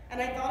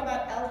 And I thought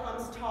about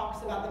Elham's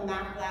talks about the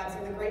math labs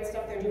and the great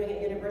stuff they're doing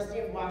at University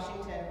of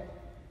Washington.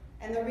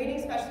 And the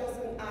reading specialist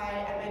and I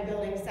at my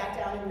building sat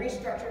down and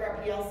restructured our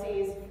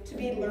PLCs to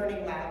be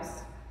learning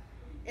labs.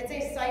 It's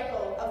a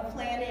cycle of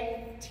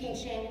planning,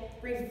 teaching,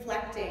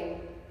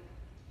 reflecting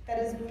that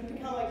has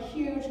become a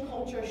huge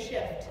culture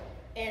shift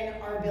in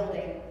our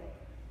building.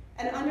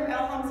 And under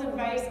Elham's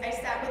advice, I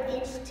sat with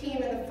each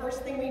team, and the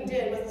first thing we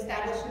did was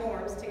establish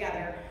norms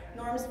together.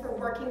 Norms for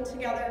working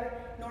together,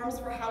 norms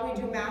for how we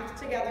do math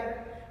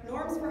together,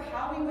 norms for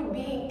how we would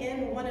be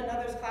in one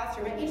another's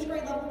classroom. And each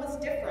grade level was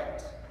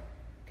different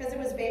because it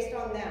was based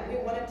on them. We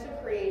wanted to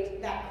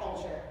create that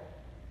culture.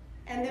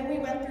 And then we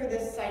went through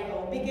this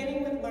cycle,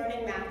 beginning with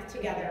learning math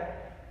together.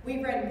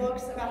 We read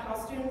books about how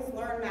students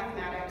learn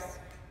mathematics.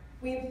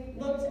 We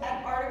looked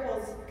at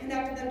articles,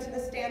 connected them to the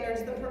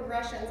standards, the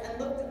progressions, and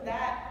looked at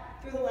that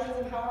through the lens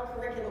of how our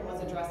curriculum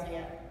was addressing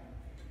it.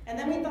 And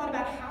then we thought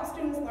about how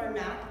students learn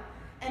math,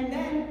 and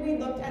then we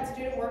looked at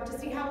student work to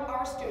see how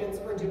our students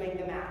were doing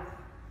the math.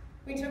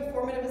 We took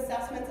formative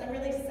assessments and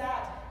really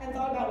sat and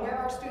thought about where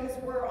our students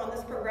were on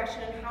this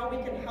progression and how we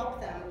could help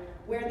them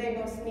where they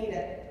most need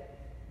it.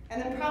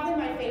 And then probably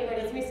my favorite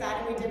is we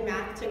sat and we did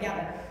math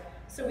together.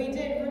 So we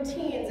did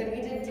routines and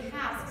we did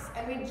tasks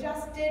and we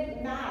just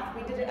did math.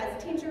 We did it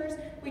as teachers,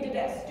 we did it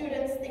as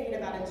students, thinking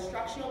about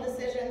instructional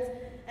decisions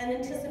and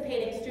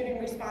anticipating student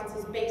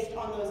responses based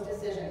on those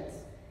decisions.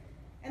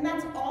 And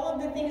that's all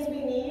of the things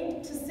we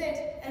need to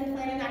sit and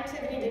plan an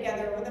activity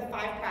together with a 5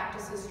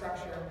 practices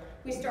structure.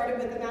 We started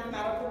with the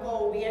mathematical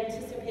goal, we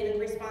anticipated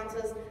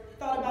responses,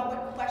 thought about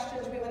what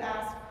questions we would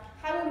ask,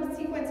 how we would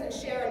sequence and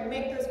share and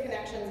make those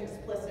connections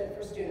explicit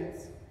for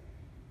students.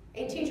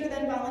 A teacher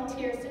then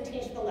volunteers to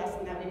teach the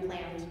lesson that we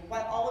planned,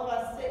 while all of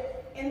us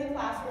sit in the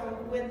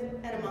classroom with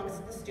and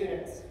amongst the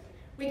students.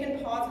 We can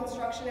pause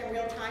instruction in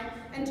real time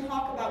and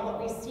talk about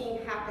what we see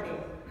happening.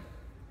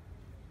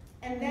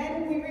 And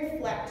then we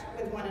reflect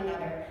with one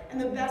another. And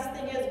the best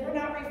thing is, we're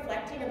not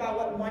reflecting about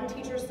what one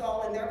teacher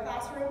saw in their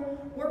classroom,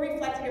 we're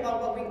reflecting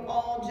about what we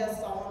all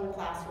just saw in the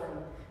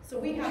classroom. So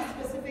we have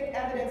specific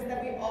evidence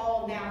that we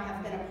all now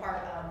have been a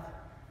part of.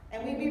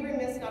 And we'd be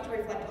remiss not to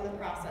reflect on the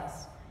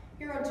process.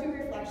 Here are 2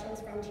 reflections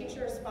from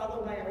teachers,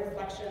 followed by a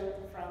reflection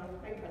from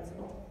my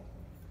principal.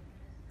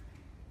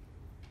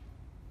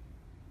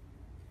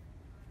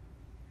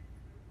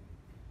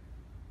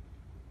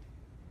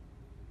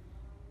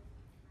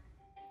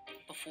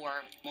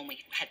 Before, when we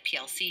had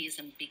PLCs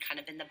and be kind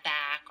of in the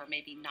back or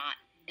maybe not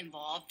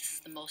involved, this is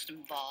the most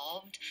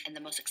involved and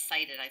the most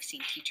excited I've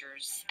seen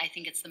teachers. I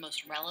think it's the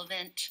most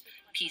relevant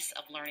piece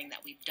of learning that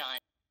we've done.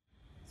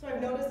 So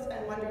I've noticed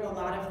and wondered a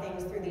lot of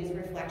things through these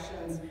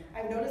reflections.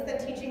 I've noticed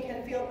that teaching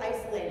can feel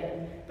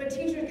isolated, but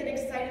teachers get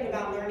excited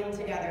about learning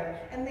together,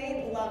 and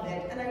they love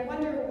it. And I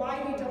wonder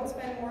why we don't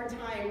spend more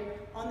time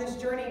on this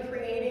journey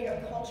creating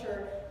a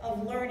culture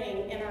of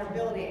learning in our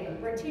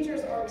building, where teachers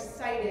are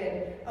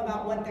excited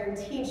about what they're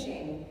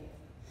teaching.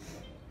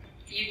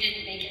 You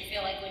didn't make it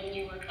feel like when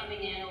you were coming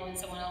in or when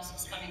someone else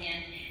was coming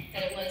in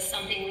that it was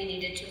something we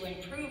needed to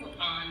improve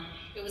upon.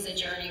 It was a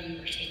journey we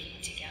were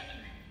taking together.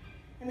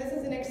 And this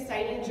is an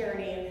exciting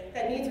journey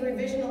that needs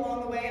revision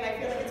along the way, and I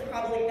feel like it's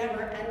probably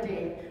never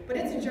ending. But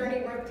it's a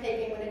journey worth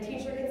taking when a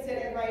teacher can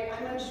sit and write,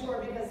 I'm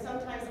unsure because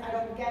sometimes I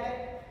don't get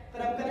it,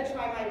 but I'm going to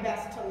try my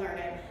best to learn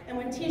it. And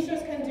when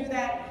teachers can do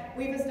that,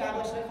 we've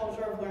established a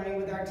culture of learning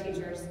with our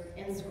teachers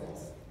in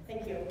schools.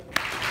 Thank you.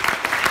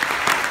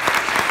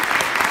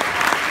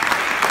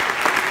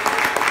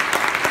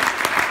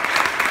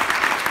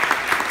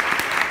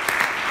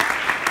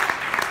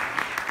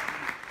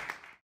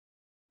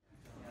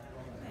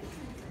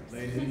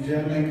 Ladies and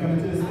gentlemen, coming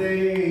to the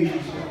stage,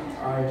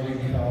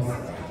 R.J.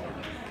 Kelso.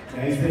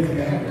 Now he says you can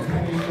have a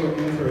tiny short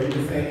intro, you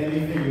can say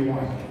anything you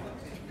want.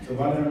 So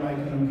why don't I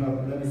come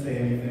up, let me say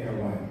anything I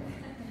want.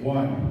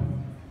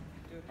 1,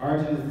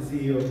 R.J. is the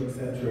CEO of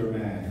Accenture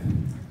Math.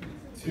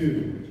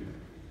 2,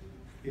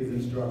 he's an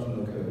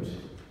instructional coach.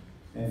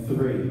 And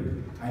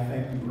 3, I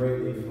thank him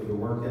greatly for the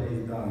work that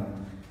he's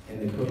done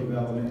in the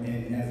co-development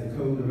and as a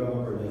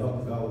co-developer to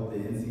help develop the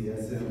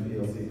NCSM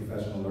PLC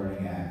Professional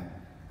Learning App.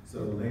 So,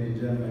 ladies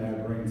and gentlemen,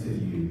 I bring to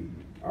you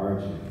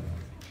R.J.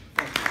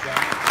 Thank you,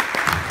 John.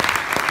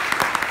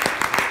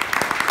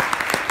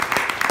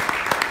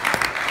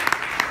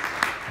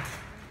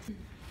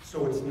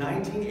 So it's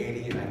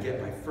 1980, and I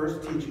get my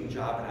first teaching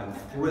job, and I'm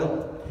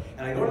thrilled.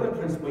 And I go to the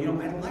principal,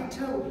 I'd like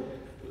to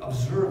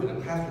observe in a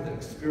class with an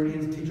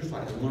experienced teacher so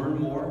I can learn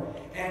more.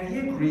 And he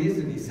agrees,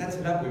 and he sets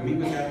it up. We meet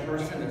with that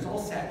person, it's all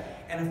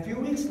set. And a few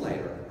weeks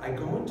later, I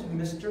go into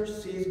Mr.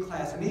 C's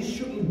class, and he's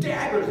shooting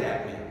daggers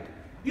at me.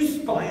 You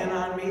spying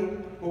on me?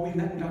 Well, we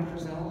met in Dr.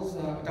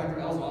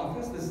 L's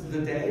office. This is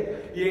the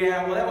day.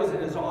 Yeah, well, that was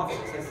in his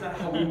office. That's not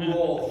how we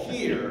roll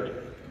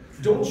here.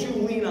 Don't you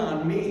lean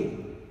on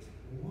me.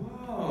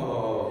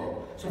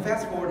 Whoa. So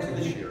fast forward to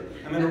this year.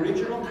 I'm in a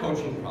regional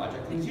coaching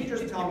project, and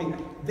teachers tell me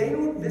they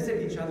don't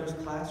visit each other's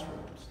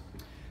classrooms.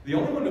 The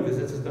only one who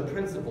visits is the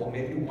principal,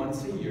 maybe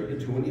once a year, to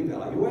do an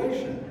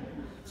evaluation.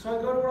 So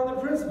I go to one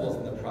of the principals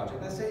in the project,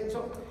 and I say,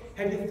 so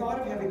have you thought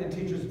of having the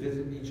teachers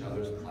visit each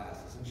other's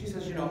classes? And she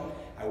says,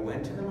 I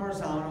went to the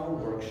Marzano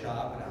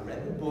workshop, and I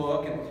read the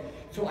book, and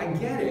so I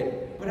get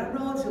it, but I'm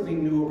relatively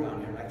new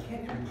around here, and I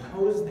can't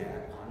impose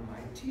that on my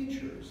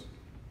teachers.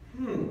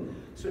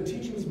 So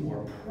teaching's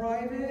more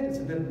private, it's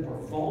a bit more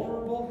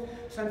vulnerable.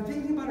 So I'm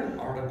thinking about an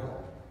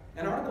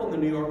article in the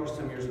New Yorker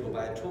some years ago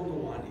by Atul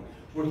Gawande,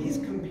 where he's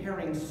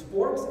comparing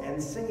sports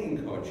and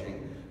singing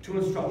coaching to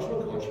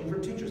instructional coaching for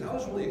teachers. I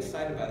was really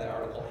excited by that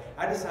article.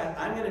 I decided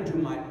I'm going to do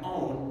my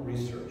own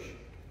research.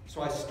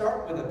 So I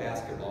start with a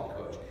basketball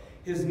coach.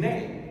 His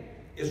name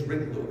is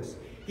Rick Lewis.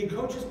 He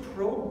coaches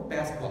pro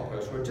basketball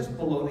players who are just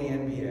below the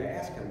NBA. I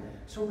ask him,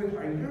 so Rick,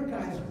 are your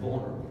guys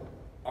vulnerable?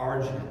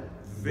 Arjun,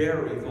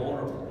 very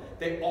vulnerable.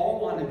 They all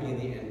want to be in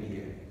the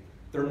NBA.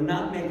 They're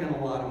not making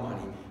a lot of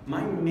money.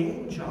 My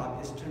main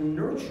job is to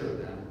nurture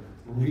them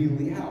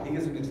really out. He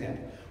gives an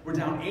example. We're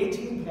down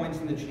 18 points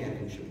in the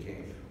championship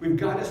game. We've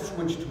got to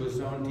switch to a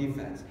zone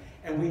defense.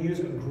 And we use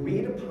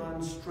agreed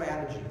upon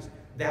strategies.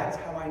 That's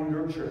how I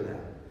nurture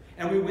them.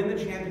 And we win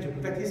the championship.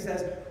 In fact, he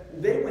says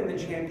they win the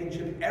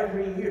championship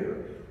every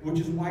year, which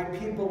is why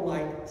people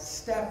like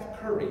Steph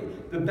Curry,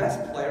 the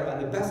best player on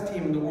the best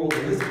team in the world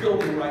in this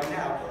building right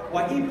now,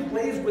 why he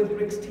plays with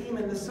Rick's team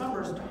in the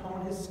summers to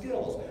hone his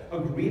skills.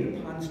 Agreed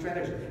upon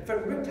strategy. In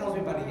fact, Rick tells me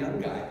about a young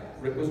guy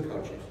Rick was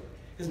coaching.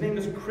 His name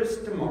is Chris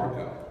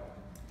DeMarco.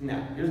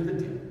 Now, here's the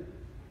deal.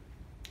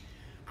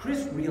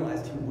 Chris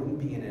realized he wouldn't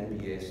be an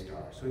NBA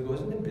star, so he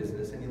goes into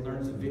business and he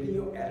learns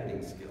video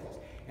editing skills,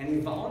 and he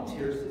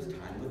volunteers his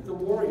time with the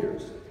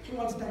Warriors. He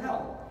wants to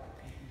help.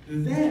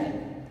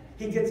 Then,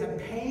 he gets a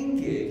paying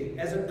gig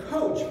as a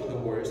coach for the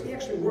Warriors. He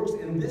actually works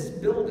in this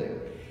building,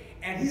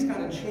 And he's got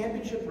a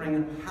championship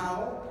ring.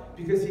 How?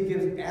 Because he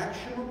gives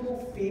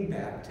actionable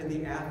feedback to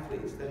the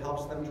athletes that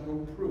helps them to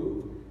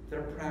improve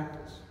their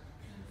practice.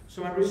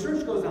 So my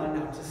research goes on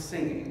now to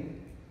singing,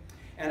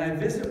 and I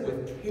visit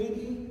with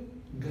Katie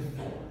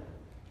Gathorn.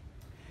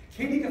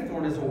 Katie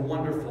Gathorn is a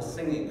wonderful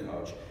singing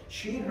coach.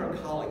 She and her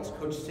colleagues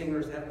coach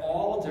singers at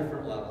all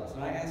different levels.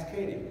 And I asked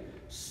Katie,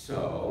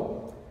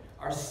 so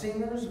are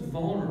singers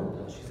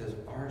vulnerable? She says,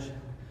 Arjun,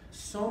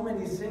 so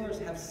many singers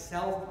have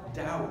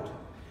self-doubt.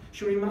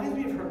 She reminds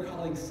me of her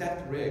colleague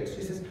Seth Riggs.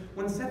 She says,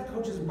 when Seth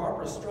coaches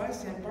Barbra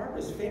Streisand, Barbra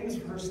is famous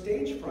for her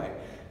stage fright.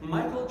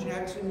 Michael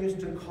Jackson used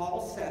to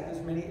call Seth as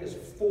many as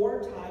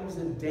 4 times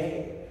a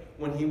day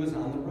when he was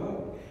on the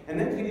road. And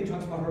then Katie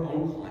talks about her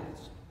own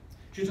clients.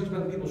 She talks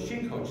about the people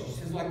she coaches. She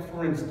says, like,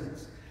 for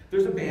instance,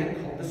 there's a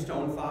band called the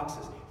Stone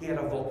Foxes. He had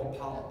a vocal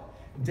polyp.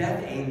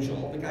 Death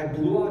Angel, the guy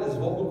blew out his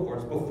vocal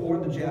cords before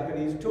the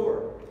Japanese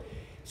tour.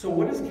 So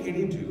what does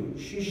Katie do?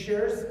 She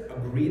shares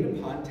agreed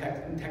upon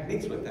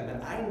techniques with them,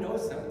 and I know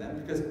some of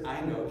them because I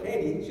know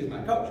Katie, she's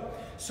my coach.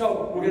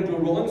 So we're gonna do a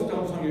Rolling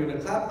Stones song, you're gonna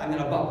clap, I'm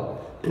gonna bubble.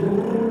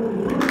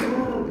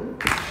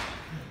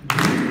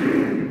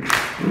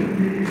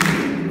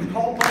 It's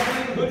called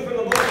bubbling, good for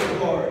the vocal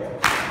cords.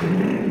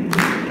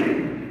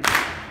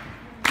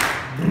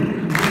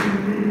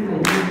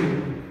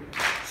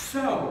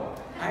 So,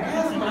 I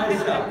asked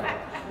myself,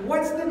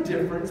 what's the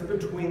difference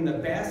between the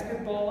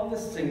basketball and the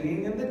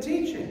singing and the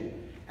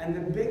teaching? And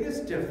the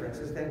biggest difference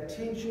is that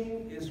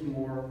teaching is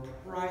more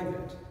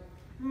private.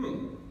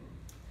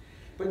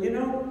 But you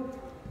know,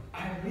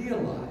 I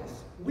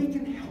realize we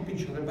can help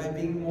each other by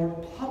being more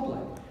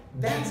public.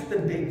 That's the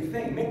big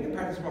thing. Make the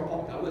practice more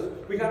public. Now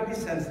listen, we gotta be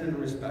sensitive and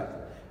respectful.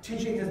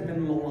 Teaching has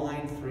been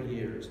maligned for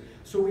years.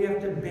 So we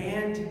have to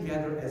band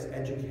together as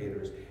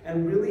educators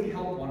and really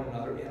help one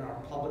another in our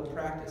public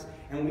practice.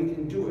 And we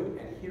can do it.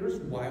 And here's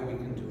why we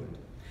can do it.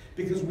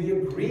 Because we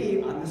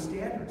agree on the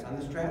standards, on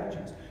the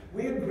strategies.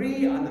 We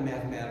agree on the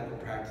mathematical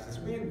practices.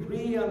 We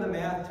agree on the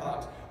math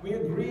talks. We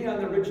agree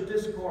on the rich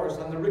discourse,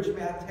 on the rich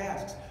math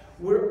tasks.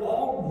 We're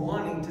all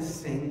wanting to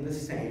sing the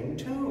same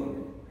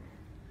tune.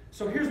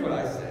 So here's what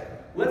I say.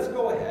 Let's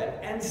go ahead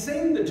and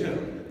sing the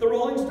tune, the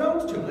Rolling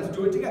Stones tune. Let's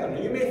do it together.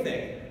 Now you may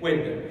think, wait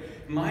a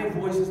minute, my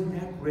voice isn't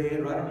that great,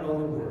 or I don't know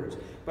the words.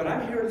 But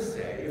I'm here to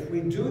say, if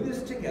we do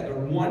this together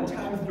one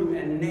time through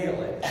and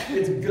nail it,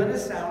 it's gonna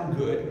sound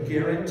good,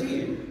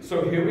 guaranteed.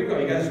 So here we go.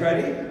 You guys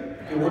ready?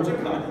 The words are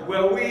coming.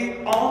 Well,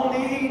 we all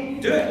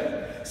need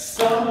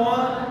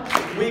someone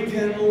we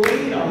can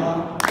lean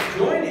on.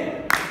 Join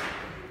in.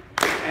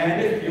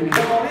 And if you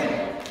want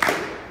it,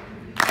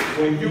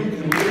 well, you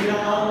can lean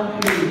on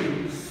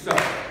me. So,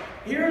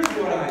 here's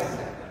what I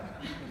said.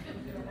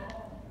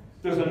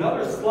 There's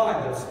another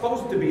slide that's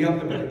supposed to be up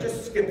there, but it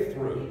just skipped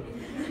through.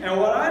 And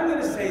what I'm going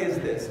to say is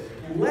this.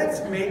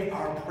 Let's make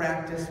our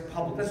practice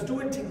public. Let's do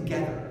it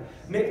together.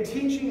 Make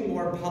teaching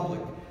more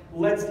public.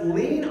 Let's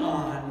lean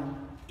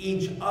on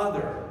each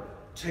other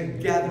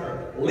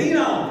together. Lean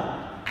on.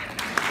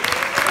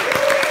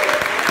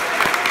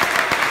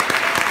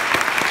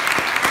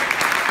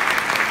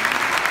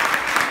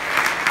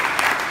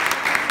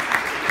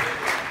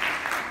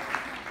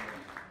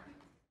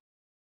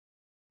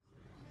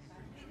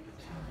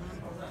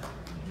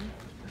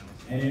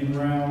 And in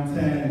round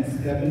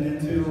 10, stepping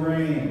into the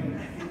ring,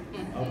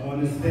 up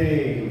on the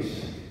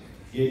stage,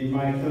 getting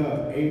mic'd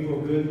up, April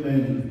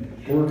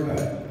Goodman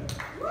Orcutt.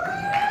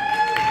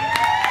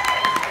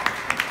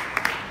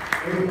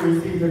 April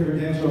received her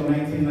credential in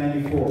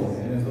 1994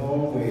 and has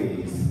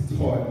always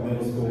taught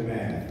middle school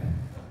math.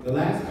 The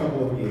last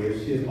couple of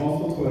years, she has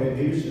also taught a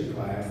leadership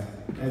class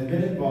and has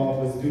been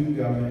involved with student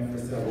government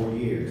for several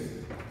years.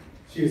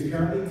 She is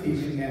currently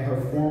teaching at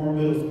her former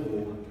middle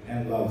school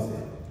and loves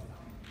it.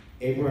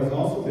 April has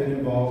also been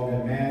involved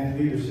in math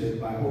leadership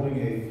by holding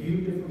a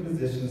few different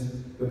positions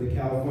with the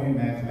California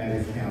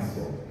Mathematics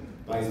Council,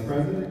 Vice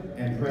President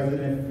and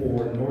President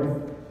for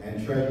North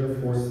and Treasurer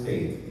for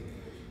State.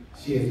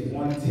 She has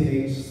 1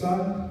 teenage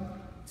son,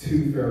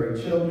 2 furry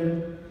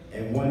children,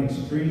 and 1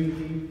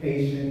 extremely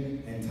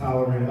patient and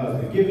tolerant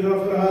husband. Give it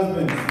up for the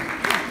husbands.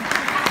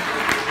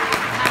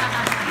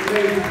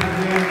 Ladies and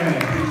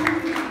gentlemen,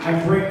 I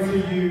bring to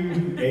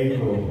you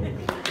April.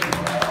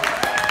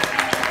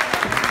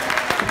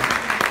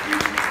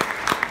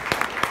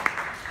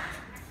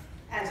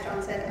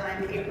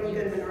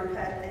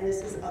 And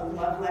this is a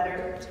love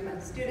letter to my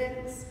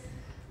students.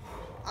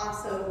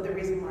 Also, the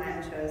reason why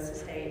I chose to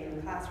stay in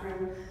the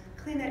classroom.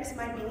 Kleenex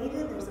might be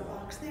needed. There's a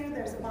box there,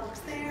 there's a box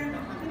there.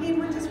 You need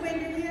one, just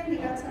wave your hand. You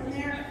got some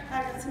there,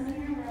 I got some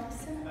here, we're all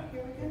set.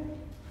 Here we go.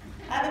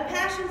 I have a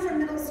passion for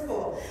middle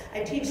school.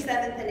 I teach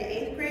 7th and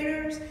 8th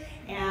graders,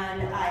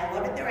 and I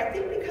love it there. I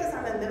think because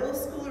I'm a middle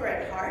schooler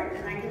at heart,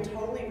 and I can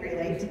totally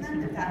relate to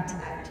them. In fact,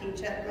 I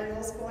teach at the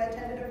middle school I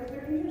attended over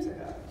 30 years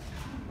ago.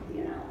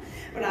 You know,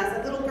 when I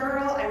was a little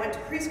girl, I went to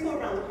preschool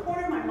around the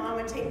corner. My mom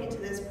would take me to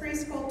this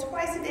preschool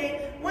twice a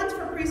day, once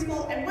for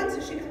preschool and once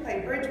so she could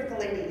play bridge with the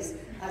ladies.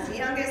 I was the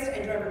youngest. I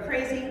drove her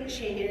crazy.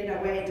 She needed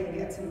a way to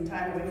get some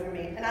time away from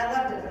me, and I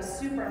loved it. I was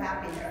super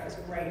happy there. It was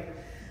great.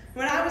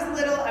 When I was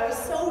little, I was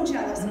so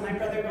jealous of my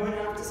brother going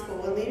off to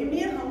school and leaving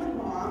me at home with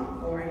mom,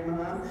 boring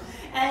mom.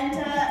 And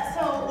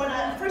so when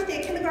first day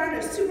of kindergarten, I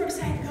was super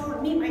excited to go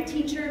and meet my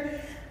teacher.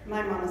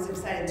 My mom was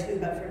excited too,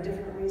 but for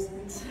different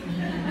reasons.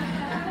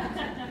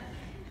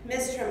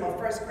 Miss Trimble,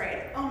 first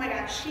grade. Oh my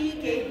gosh, she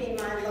gave me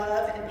my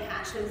love and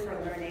passion for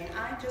learning.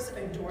 I just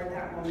adored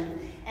that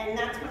woman. And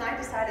that's when I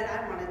decided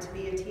I wanted to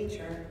be a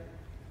teacher.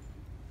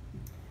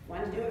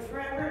 Wanted to do it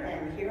forever,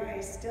 and here I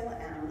still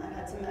am. I've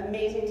had some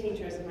amazing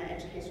teachers in my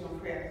educational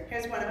career.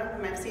 Here's one of them,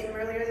 whom I've seen him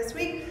earlier this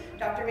week,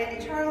 Dr.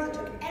 Randy Charles. I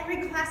took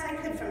every class I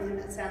could from him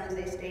at San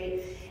Jose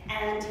State,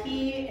 and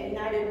he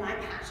ignited my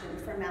passion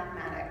for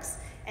mathematics.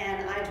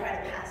 And I try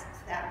to pass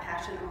that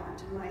passion on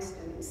to my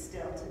students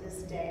still to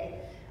this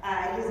day.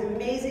 He's an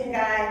amazing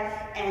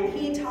guy, and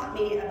he taught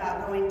me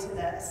about going to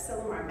the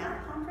Silmar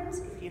Math Conference.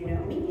 If you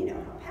know me, you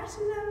know how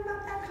passionate I am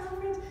about that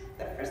conference.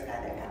 The first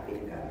guy that got me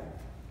to go.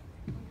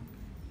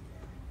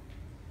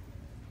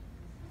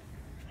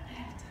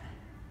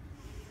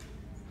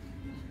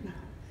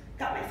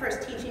 Got my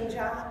first teaching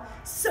job,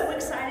 so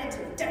excited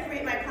to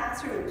decorate my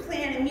classroom and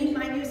plan and meet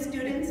my new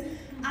students.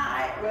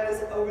 I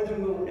was over the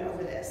moon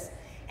over this.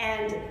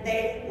 And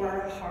they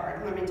were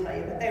hard, let me tell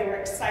you, but they were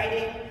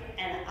exciting,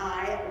 and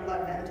I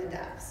love them to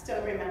death.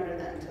 Still remember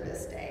them to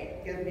this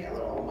day. It gives me a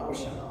little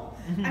emotional.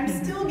 I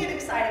still get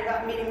excited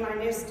about meeting my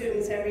new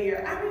students every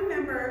year. I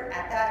remember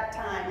at that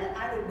time that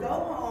I would go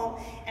home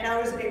and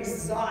I was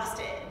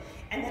exhausted.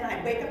 And then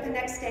I'd wake up the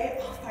next day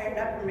all fired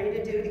up and ready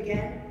to do it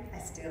again. I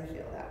still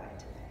feel that way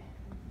today.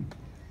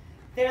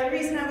 They're the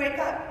reason I wake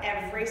up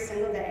every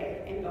single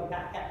day and go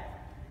back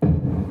up.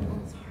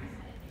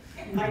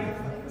 Sorry.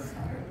 Microphone,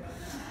 sorry.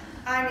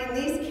 I mean,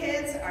 these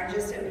kids are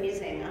just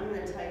amazing. I'm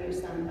going to tell you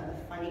some of the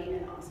funny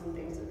and awesome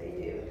things that they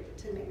do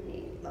to make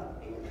me love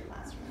being in the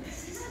classroom.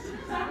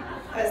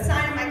 A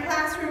sign in my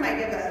classroom, I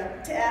give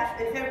a F.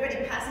 If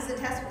everybody passes the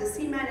test with a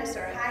C-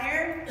 or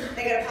higher,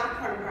 they get a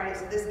popcorn party.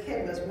 So this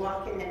kid was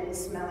walking in and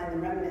smelling the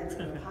remnants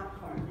of a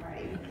popcorn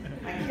party.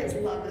 My kids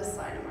love this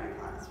sign in my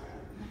classroom.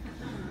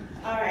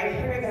 All right,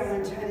 here we go.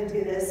 I'm trying to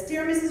do this.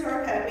 Dear Mrs.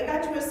 Orcutt, we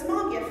got you a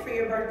small gift for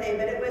your birthday,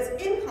 but it was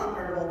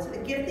incomparable to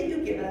the gift that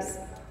you give us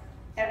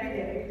every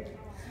day.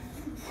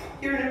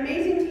 You're an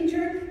amazing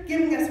teacher,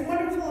 giving us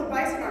wonderful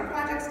advice on our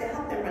projects to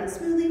help them run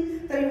smoothly.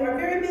 Though you are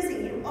very busy,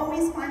 you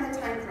always find the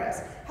time for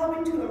us,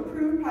 helping to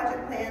improve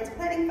project plans,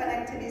 planning fun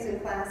activities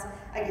in class.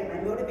 I get my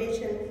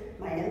motivation,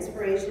 my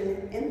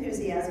inspiration,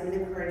 enthusiasm, and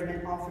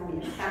encouragement all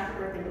from you. Happy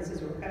birthday,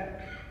 Mrs.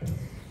 Orcutt.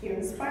 You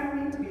inspire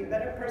me to be a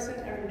better person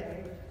every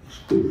day.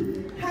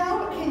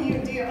 How can you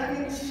deal? I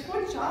mean,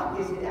 what job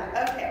gives you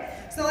that? Okay,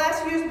 so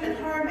last year's been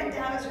hard. My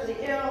dad was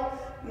really ill.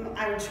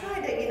 I would try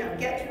to,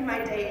 get through my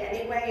day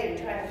anyway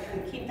and try to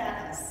kind of keep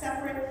that as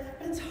separate,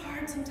 but it's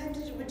hard. Sometimes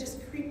it would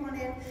just creep on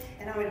in,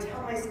 and I would tell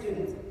my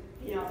students,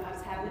 if I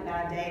was having a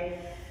bad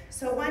day.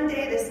 So one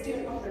day, the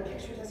student, their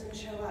picture doesn't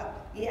show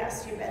up.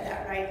 Yes, you read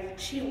that right.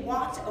 She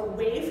walked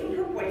away from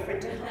her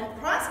boyfriend to come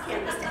across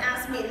campus to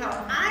ask me how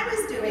I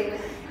was doing,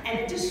 and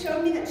it just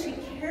showed me that she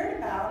cared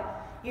about,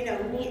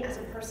 me as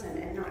a person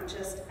and not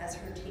just as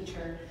her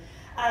teacher.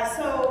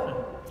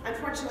 So,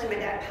 unfortunately, my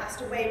dad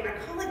passed away. My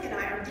colleague and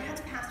our dads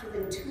passed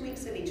within 2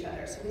 weeks of each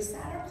other. So we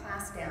sat our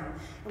class down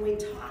and we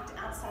talked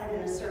outside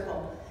in a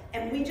circle.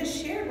 And we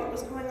just shared what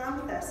was going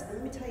on with us. And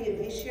let me tell you,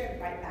 they shared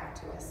right back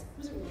to us.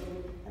 It was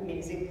really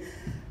amazing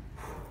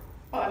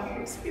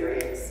bonding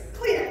experience.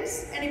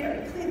 Kleenex,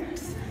 anybody,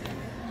 Kleenex.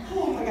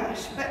 Oh my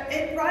gosh, but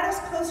it brought us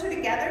closer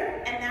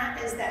together, and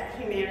that is that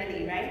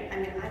humanity, right? I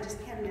mean, I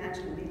just can't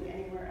imagine being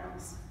anywhere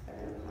else but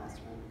in the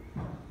classroom.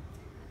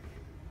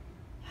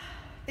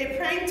 They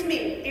pranked me.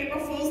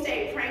 April Fool's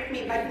Day pranked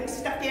me by putting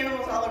stuffed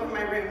animals all over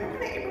my room. What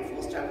kind of April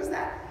Fool's joke was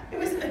that? It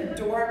was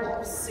adorable. It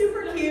was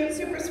super cute,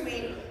 super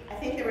sweet. I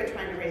think they were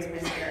trying to raise my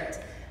spirits.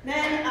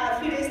 Then a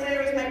few days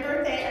later was my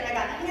birthday, and I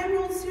got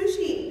hand-rolled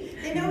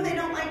sushi. They know they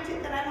don't like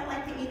it, that I don't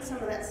like to eat some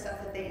of that stuff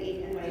that they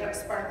eat. Anyway, that was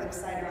sparkling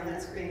cider on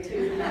that screen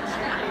too.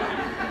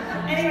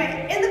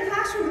 Anyway, in the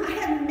classroom, I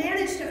have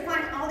managed to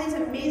find all these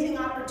amazing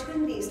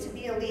opportunities to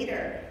be a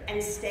leader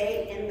and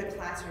stay in the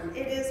classroom.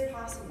 It is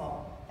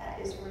possible. That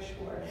is for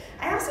sure.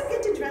 I also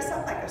get to dress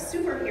up like a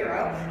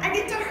superhero. I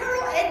get to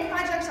hurl egg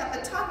projects off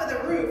the top of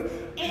the roof,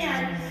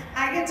 and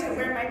I get to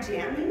wear my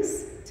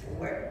jammies to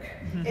work.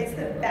 It's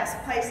the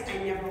best place.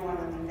 I never want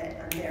to leave it.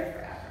 I'm there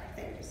forever.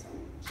 Thank you so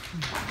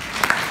much.